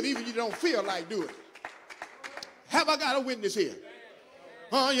do it even if you don't feel like doing it. Have I got a witness here?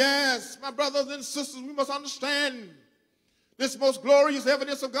 Oh yes, my brothers and sisters, we must understand this most glorious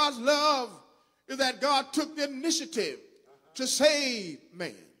evidence of God's love is that God took the initiative to save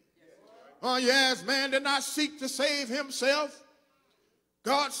man. Oh yes, man did not seek to save himself.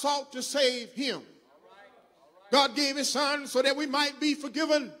 God sought to save him. God gave his son so that we might be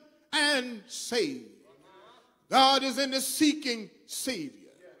forgiven and saved. God is in the seeking Savior.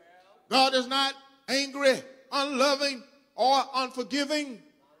 God is not angry, unloving, or unforgiving.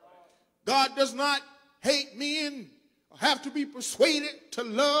 God does not hate men or have to be persuaded to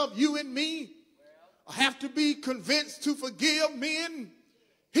love you and me, or have to be convinced to forgive men.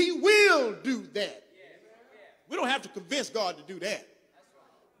 He will do that. We don't have to convince God to do that.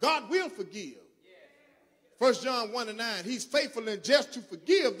 God will forgive. 1 John 1:9, he's faithful and just to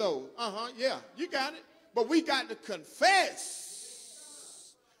forgive those. Yeah, you got it. But we got to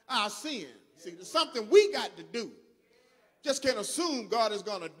confess our sin. See, there's something we got to do. Just can't assume God is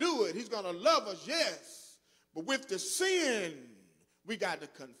going to do it. He's going to love us, yes. But with the sin, we got to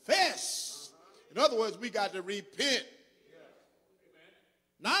confess. In other words, we got to repent.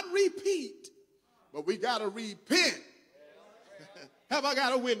 Not repeat, but we got to repent. Have I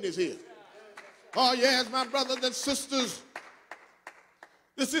got a witness here? Oh, yes, my brothers and sisters.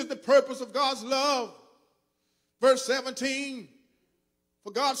 This is the purpose of God's love. Verse 17,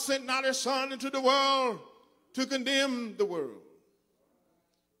 for God sent not his Son into the world to condemn the world,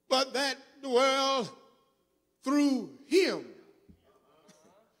 but that the world through him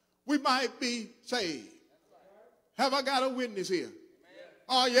we might be saved. Have I got a witness here?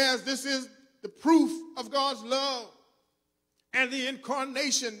 Oh, yes, this is the proof of God's love and the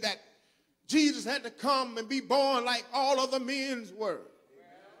incarnation, that Jesus had to come and be born like all other men were.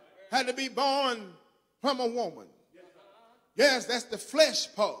 Had to be born from a woman. Yes, that's the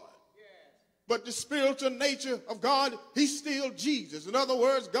flesh part. But the spiritual nature of God, he's still Jesus. In other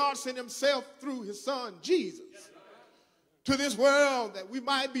words, God sent himself through his Son, Jesus, to this world that we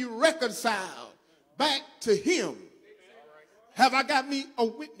might be reconciled back to him. Have I got me a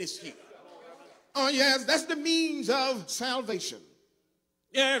witness here? Oh, yes, that's the means of salvation.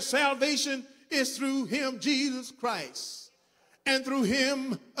 Yes, salvation is through him, Jesus Christ, and through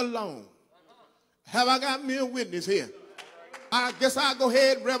him alone. Have I got me a witness here? I guess I'll go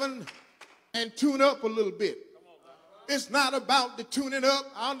ahead, Reverend, and tune up a little bit. It's not about the tuning up.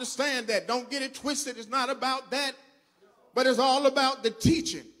 I understand that. Don't get it twisted. It's not about that. But it's all about the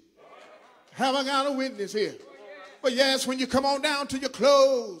teaching. Have I got a witness here? But yes, when you come on down to your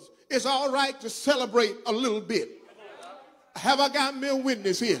clothes, it's all right to celebrate a little bit. Have I got me a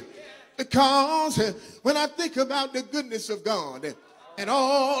witness here? Because when I think about the goodness of God and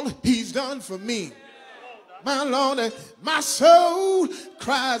all he's done for me, my Lord, my soul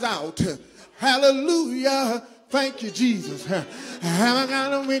cries out, hallelujah, thank you, Jesus. Have I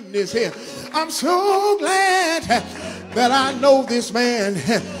got a witness here? I'm so glad that I know this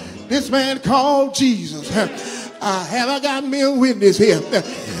man called Jesus. Have I got me a witness here?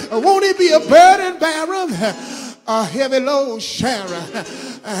 Won't he be a burden bearer, a heavy load sharer?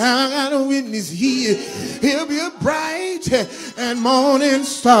 I got a witness here. He'll be a bright and morning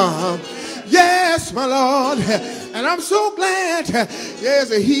star. Yes, my Lord. And I'm so glad, yes,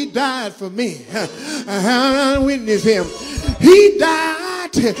 that he died for me. I got a witness him. He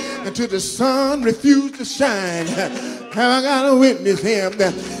died until the sun refused to shine. Have I got a witness him?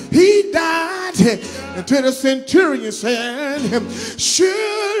 He died until the centurion said,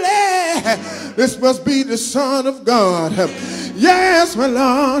 surely this must be the Son of God. Yes, my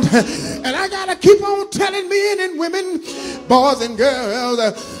Lord. And I got to keep on telling men and women, boys and girls,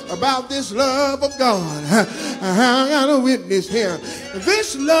 about this love of God. I got a witness here.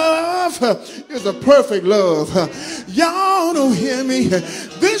 This love is a perfect love. Y'all don't hear me.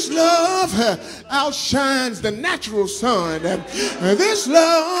 This love outshines the natural sun. This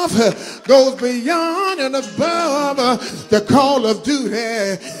love goes beyond and above the call of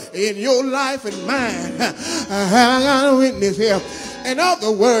duty in your life and mine. I got a witness here. In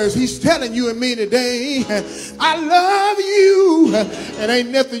other words, he's telling you and me today, I love you, and ain't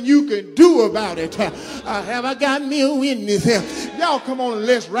nothing you can do about it. Have I got me a witness here? Y'all come on and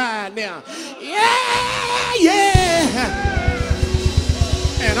let's ride now. Yeah, yeah.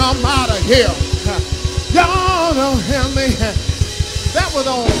 And I'm out of here. Y'all don't hear me. That was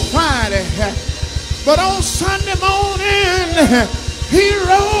on Friday. But on Sunday morning, he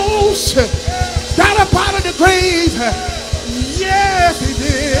rose, got up out of the grave. Yes, he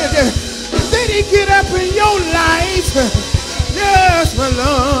did. Did he get up in your life? Yes, my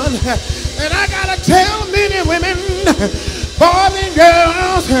Lord. And I got to tell men and women, boys and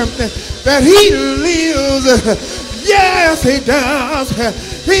girls, that he lives. Yes, he does.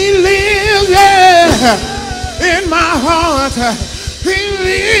 He lives, yeah, in my heart. He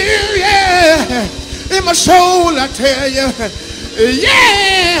lives, yeah, in my soul, I tell you.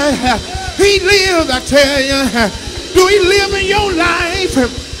 Yeah, he lives, I tell you. Do he live in your life?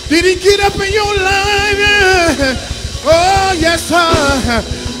 Did he get up in your life? Oh, yes, sir.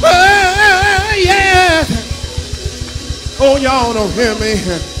 Oh, yes. Oh, y'all don't hear me.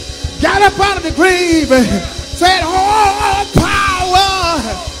 Got up out of the grave. Said, all power.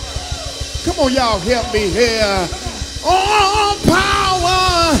 Come on, y'all, help me here. All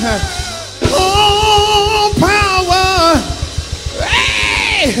power. All power.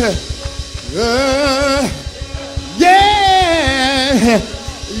 Hey! Yeah! Yeah!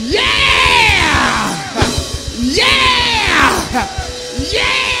 Yeah!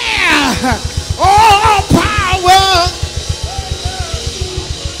 Yeah! All power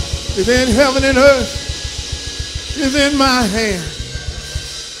is in heaven and earth, is in my hand.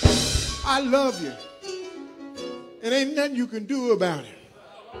 I love you. And ain't nothing you can do about it.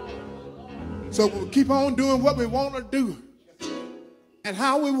 So we'll keep on doing what we want to do and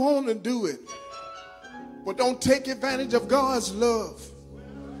how we want to do it. But don't take advantage of God's love.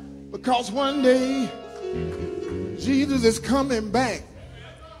 Because one day, Jesus is coming back.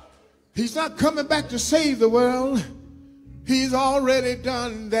 He's not coming back to save the world. He's already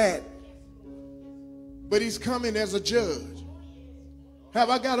done that. But he's coming as a judge. Have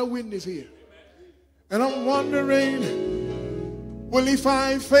I got a witness here? And I'm wondering, will he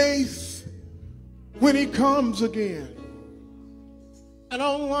find faith when he comes again? And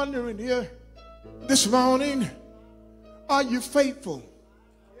I'm wondering here this morning, are you faithful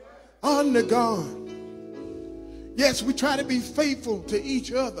unto God? Yes, we try to be faithful to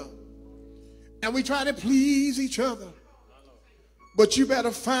each other. And we try to please each other. But you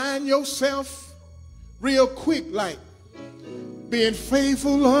better find yourself real quick like being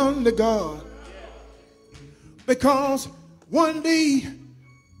faithful unto God. Because one day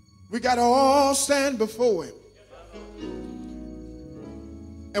we got to all stand before him.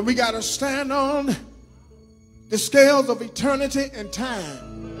 And we got to stand on the scales of eternity and time.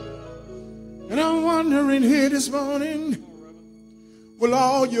 And I'm wondering here this morning, will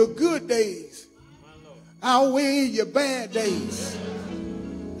all your good days outweigh your bad days?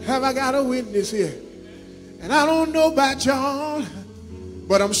 Have I got a witness here? And I don't know about y'all,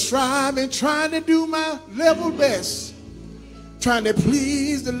 but I'm striving, trying to do my level best, trying to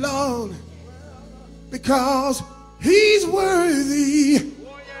please the Lord, because he's worthy.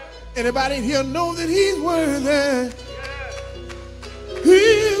 Anybody in here know that he's worthy?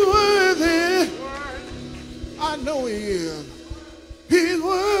 He's worthy. I know he is. He's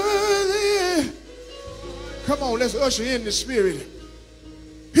worthy. Come on, let's usher in the spirit.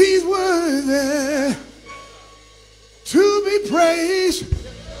 He's worthy to be praised.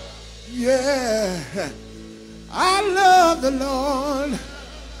 Yeah. I love the Lord.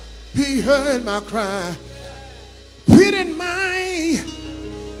 He heard my cry. Pitying my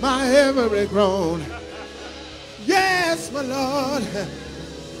every groan. Yes, my Lord.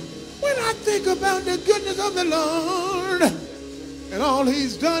 When I think about the goodness of the Lord and all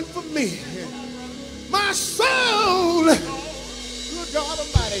he's done for me, my soul, good God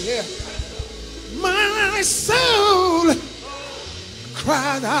Almighty here, my soul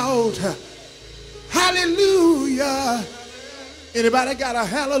cried out, hallelujah. Anybody got a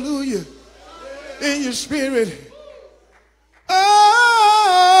hallelujah in your spirit?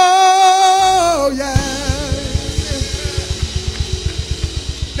 Oh, yeah.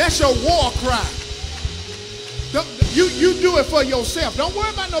 That's your war cry. You do it for yourself. Don't worry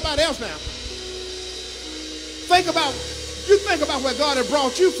about nobody else now. Think about where God has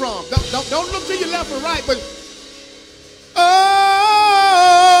brought you from. Don't look to your left or right, but oh,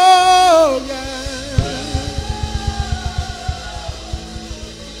 yeah.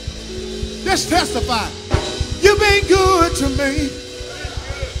 Just testify. You've been good to me.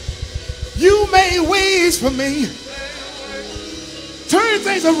 You made ways for me. Turn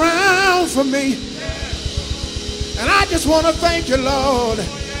things around for me. And I just want to thank you, Lord.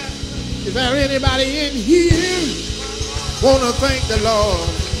 Is there anybody in here want to thank the Lord?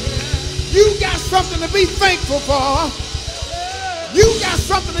 You got something to be thankful for. You got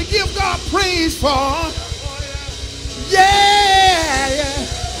something to give God praise for. Yeah, yeah.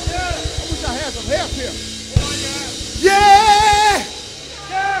 I wish I had some help here. Yeah.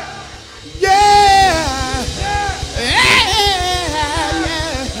 Yeah. Yeah.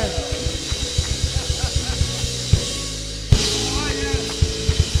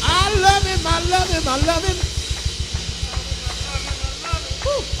 I love him. I love him. I love him.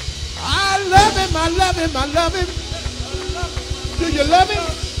 I love him. I love him. I love him. Do you love him?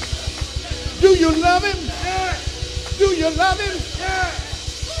 Do you love him? Do you love him?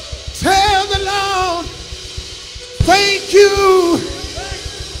 Tell the Lord, thank you.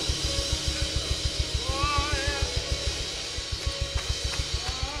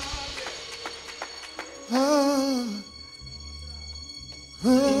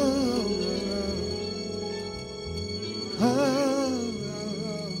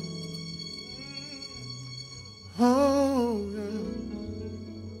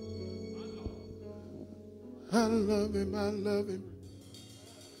 I love love him, I love him.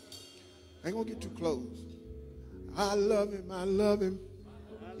 I ain't gonna get too close. I love him, I love him.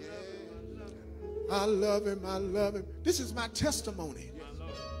 I love him, I love him. This is my testimony.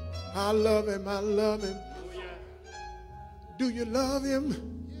 I love him, I love him. Do you love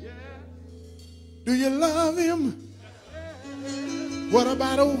him? Do you love him? What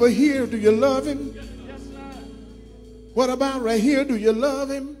about over here? Do you love him? What about right here? Do you love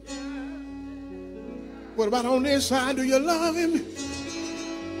him? What about on this side? Do you love him?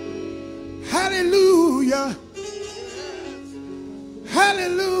 Hallelujah.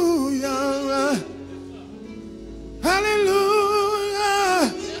 Hallelujah.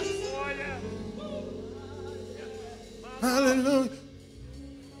 Hallelujah. Hallelujah.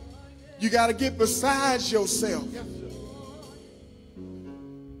 You got to get beside yourself.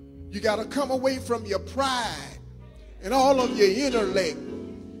 You got to come away from your pride and all of your intellect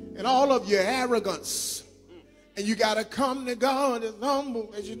and all of your arrogance. And you got to come to God as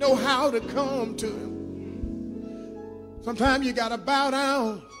humble as you know how to come to him. Sometimes you got to bow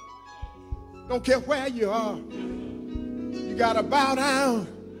down. Don't care where you are. You got to bow down.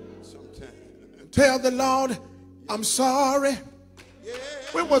 And tell the Lord, I'm sorry.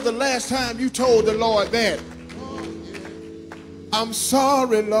 When was the last time you told the Lord that? I'm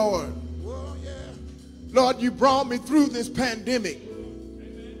sorry, Lord. Lord, you brought me through this pandemic.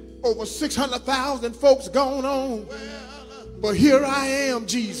 Over 600,000 folks gone on. But here I am,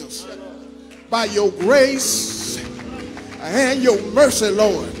 Jesus. By your grace and your mercy,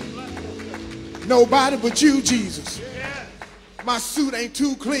 Lord. Nobody but you, Jesus. My suit ain't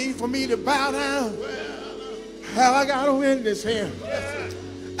too clean for me to bow down. Hell, I got a witness here.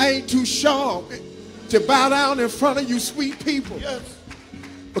 I ain't too sharp to bow down in front of you sweet people.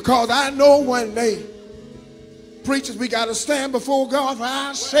 Because I know one day, preachers, we got to stand before God for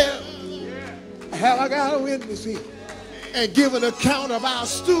ourselves. Hell, I got a witness here. And give an account of our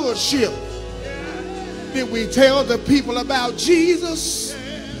stewardship. Did we tell the people about Jesus,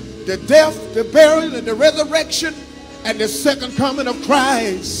 the death, the burial, and the resurrection, and the second coming of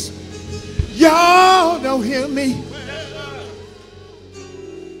Christ? Y'all don't hear me.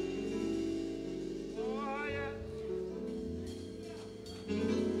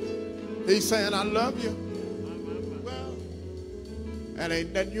 He's saying, I love you. And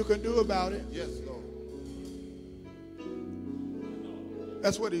ain't nothing you can do about it. Yes, Lord.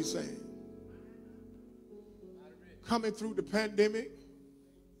 That's what he's saying. Coming through the pandemic,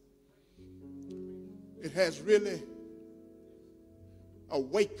 it has really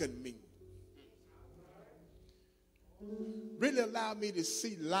awakened me. Really allowed me to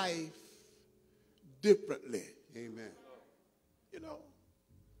see life differently. Amen. You know,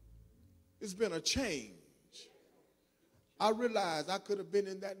 it's been a change. I realized I could have been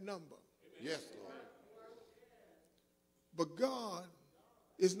in that number. Yes, Lord. But God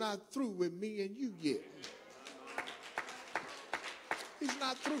is not through with me and you yet. He's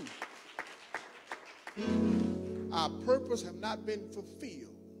not through. Our purpose have not been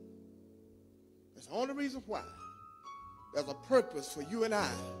fulfilled. That's the only reason why. There's a purpose for you and I.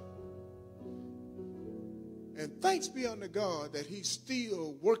 And thanks be unto God that he's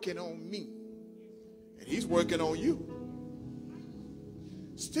still working on me. And he's working on you.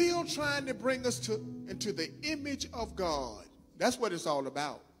 Still trying to bring us into the image of God. That's what it's all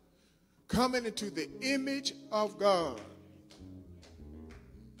about. Coming into the image of God.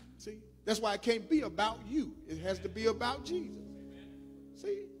 See? That's why it can't be about you. It has to be about Jesus.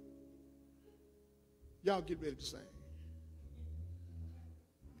 See? Y'all get ready to sing.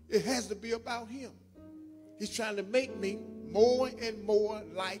 It has to be about him. He's trying to make me more and more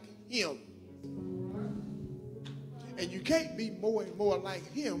like him. And you can't be more and more like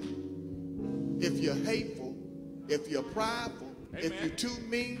him if you're hateful, if you're prideful, if you're too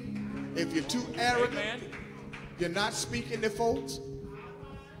mean, if you're too arrogant. You're not speaking to folks.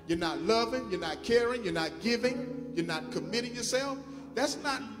 You're not loving. You're not caring. You're not giving. You're not committing yourself. That's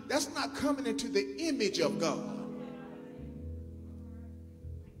not coming into the image of God.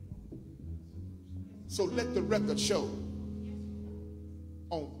 So let the record show.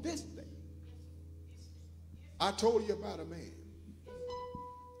 On this day, I told you about a man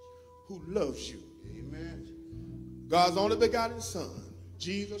who loves you. Amen. God's only begotten Son,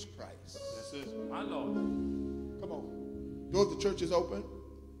 Jesus Christ. That's it. My Lord. Come on. Doors of the church is open.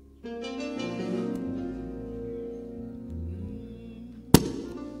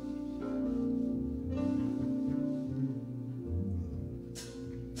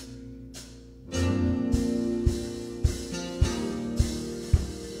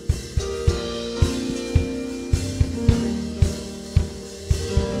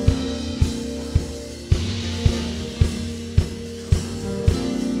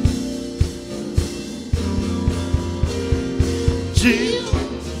 Jesus,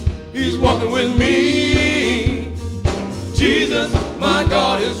 he's walking with me. Jesus, my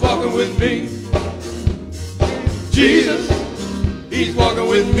God, is walking with me. Jesus, he's walking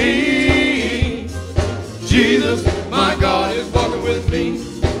with me. Jesus, my God, is walking with me.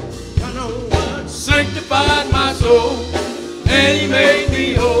 I know what sanctified my soul, and he made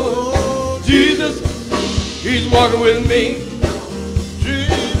me whole. Jesus, he's walking with me.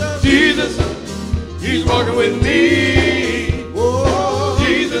 Jesus, he's walking with me. Oh,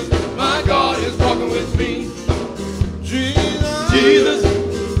 Jesus, my God, is walking with me. Jesus,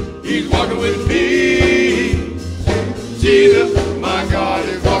 he's walking with me. Jesus, my God,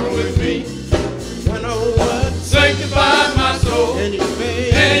 is walking with me. I know what sanctified my soul, and he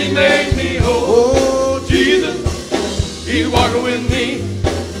made me whole. Oh, Jesus, he's walking with me.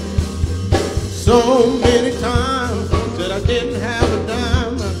 So many times that I didn't have a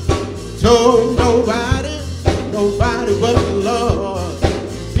dime. Told nobody but the Lord.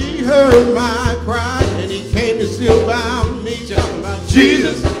 He heard my cry and he came to see about me. Talking about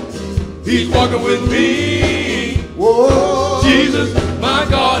Jesus, he's walking with me. Whoa. Jesus, my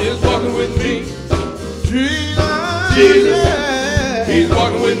God, is walking with me. Jesus, he's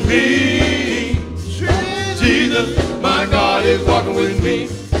walking with me. Jesus, my God, is walking with me.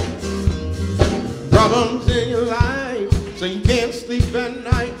 Problems in your life, so you can't sleep at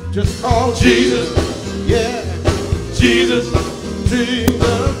night. Just call Jesus. Yeah. Jesus.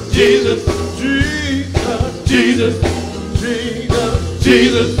 Jesus. Jesus. Jesus. Jesus. Jesus.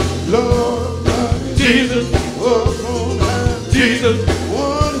 Jesus. Lord God. Jesus. Up on high. Jesus.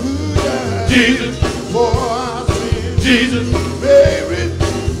 One who died. Jesus. For our sins. Jesus. Mary.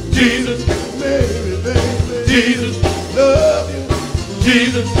 Jesus. Mary, baby. Jesus. Love you.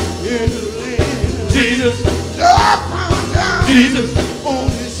 Jesus. In the land. Jesus. Up down. Jesus. On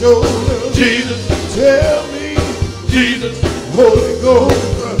his shoulder. Jesus. Tell me. Jesus. Holy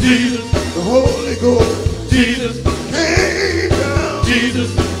Ghost. Jesus. The Holy Ghost. Jesus. Came down.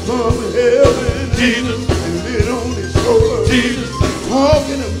 Jesus. From heaven. Jesus. And lit on his shoulder. Jesus.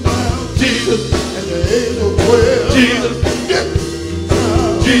 Talking about Jesus. and the angel well. Jesus.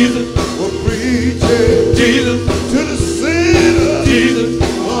 Jesus. Were preaching. Jesus. To the sinner. Jesus. Of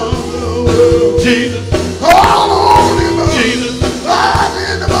the world. Jesus. Call on him. Jesus. Early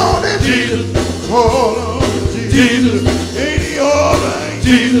in the morning. Jesus. Call on Jesus. Jesus. Ain't he alright?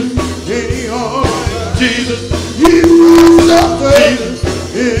 Jesus. Ain't he alright? Jesus. He's my shelter Jesus.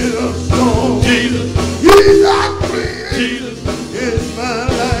 in a storm. Jesus. He's not free Jesus. in my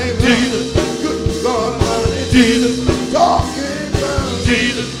life. Jesus. Good God Almighty. Jesus. Talking about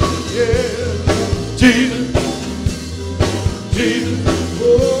Jesus. yeah. Jesus. Jesus.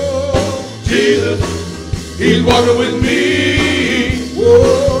 Oh, Jesus. He's walking with me.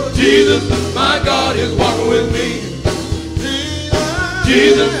 oh, Jesus. My God is walking with me.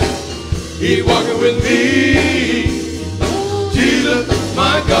 Jesus. He's walking with me. Jesus.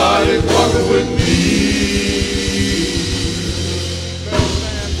 My God is walking with me.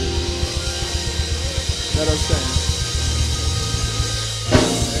 Let us stand.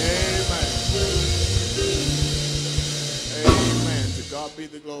 Amen. Amen. To God be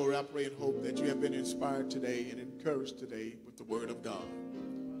the glory. I pray and hope that you have been inspired today and encouraged today with the word of God.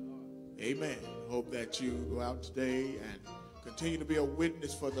 Amen. Hope that you go out today and continue to be a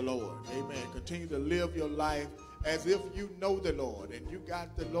witness for the Lord. Amen. Continue to live your life as if you know the Lord and you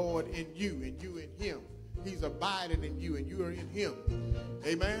got the Lord in you and you in him. He's abiding in you and you are in him.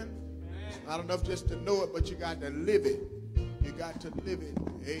 Amen. Not enough just to know it, but you got to live it. You got to live it.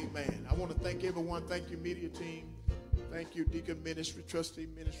 Amen. I want to thank everyone. Thank you, media team. Thank you, deacon ministry, trustee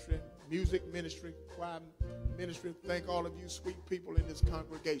ministry, music ministry, choir ministry. Thank all of you sweet people in this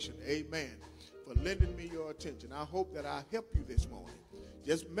congregation. Amen. For lending me your attention. I hope that I help you this morning.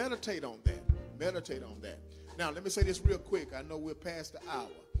 Just meditate on that. Meditate on that. Now, let me say this real quick. I know we're past the hour.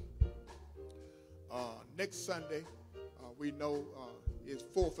 Next Sunday, we know is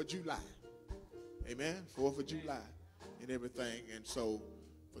 4th of July. Amen. 4th of July and everything. And so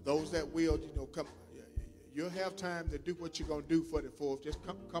for those that will, come, you'll have time to do what you're going to do for the 4th. Just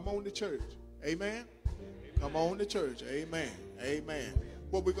come on to church. Amen. Come on to church. Amen. Amen.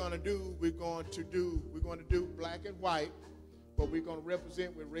 What we're going to do, we're going to do black and white, but we're going to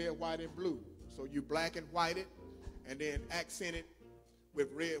represent with red, white, and blue. So you black and white it, and then accent it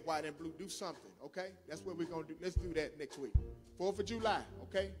with red, white, and blue. Do something, okay? That's what we're going to do. Let's do that next week. 4th of July,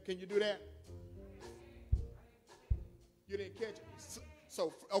 okay? Can you do that? You didn't catch it?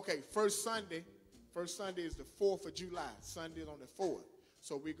 So okay, first Sunday is the 4th of July. Sunday is on the 4th.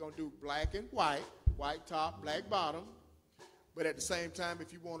 So we're going to do black and white top, black bottom. But at the same time,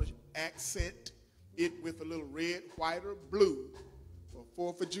 if you want to accent it with a little red, white, or blue,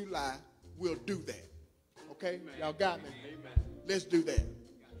 4th of July, we'll do that. Okay? Y'all got me? Let's do that.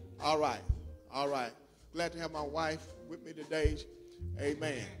 All right. All right. Glad to have my wife with me today.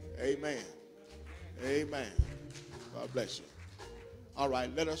 Amen. Amen. Amen. God bless you. All right,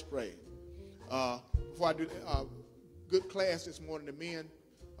 let us pray. Before I do good class this morning, the men,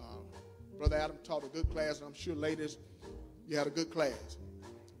 Brother Adam taught a good class, and I'm sure ladies, you had a good class.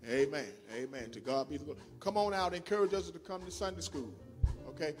 Amen. Amen. To God be the glory. Come on out. Encourage us to come to Sunday school.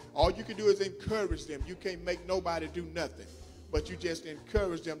 Okay? All you can do is encourage them. You can't make nobody do nothing, but you just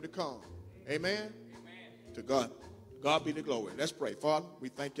encourage them to come. Amen? Amen. To God be the glory. Let's pray. Father, we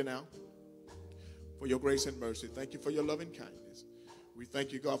thank you now for your grace and mercy. Thank you for your loving kindness. We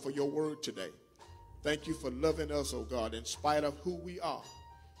thank you, God, for your word today. Thank you for loving us, oh God, in spite of who we are.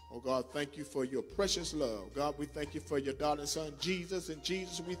 Oh God, thank you for your precious love. God, we thank you for your darling son, Jesus. And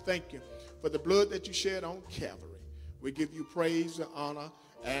Jesus, we thank you for the blood that you shed on Calvary. We give you praise, the honor,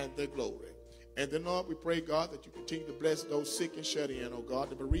 and the glory. And then, Lord, we pray, God, that you continue to bless those sick and shut in, oh God,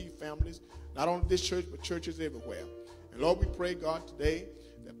 the bereaved families, not only this church, but churches everywhere. And Lord, we pray, God, today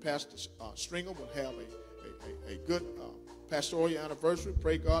that Pastor Stringer will have a good pastoral anniversary.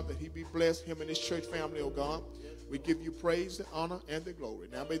 Pray, God, that he be blessed, him and his church family, oh God. We give you praise, the honor, and the glory.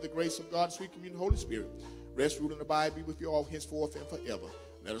 Now may the grace of God, sweet communion, Holy Spirit, rest, rule, and abide, be with you all henceforth and forever.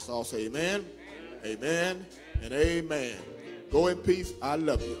 Let us all say amen, amen, and amen. Go in peace. I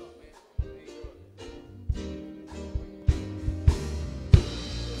love you.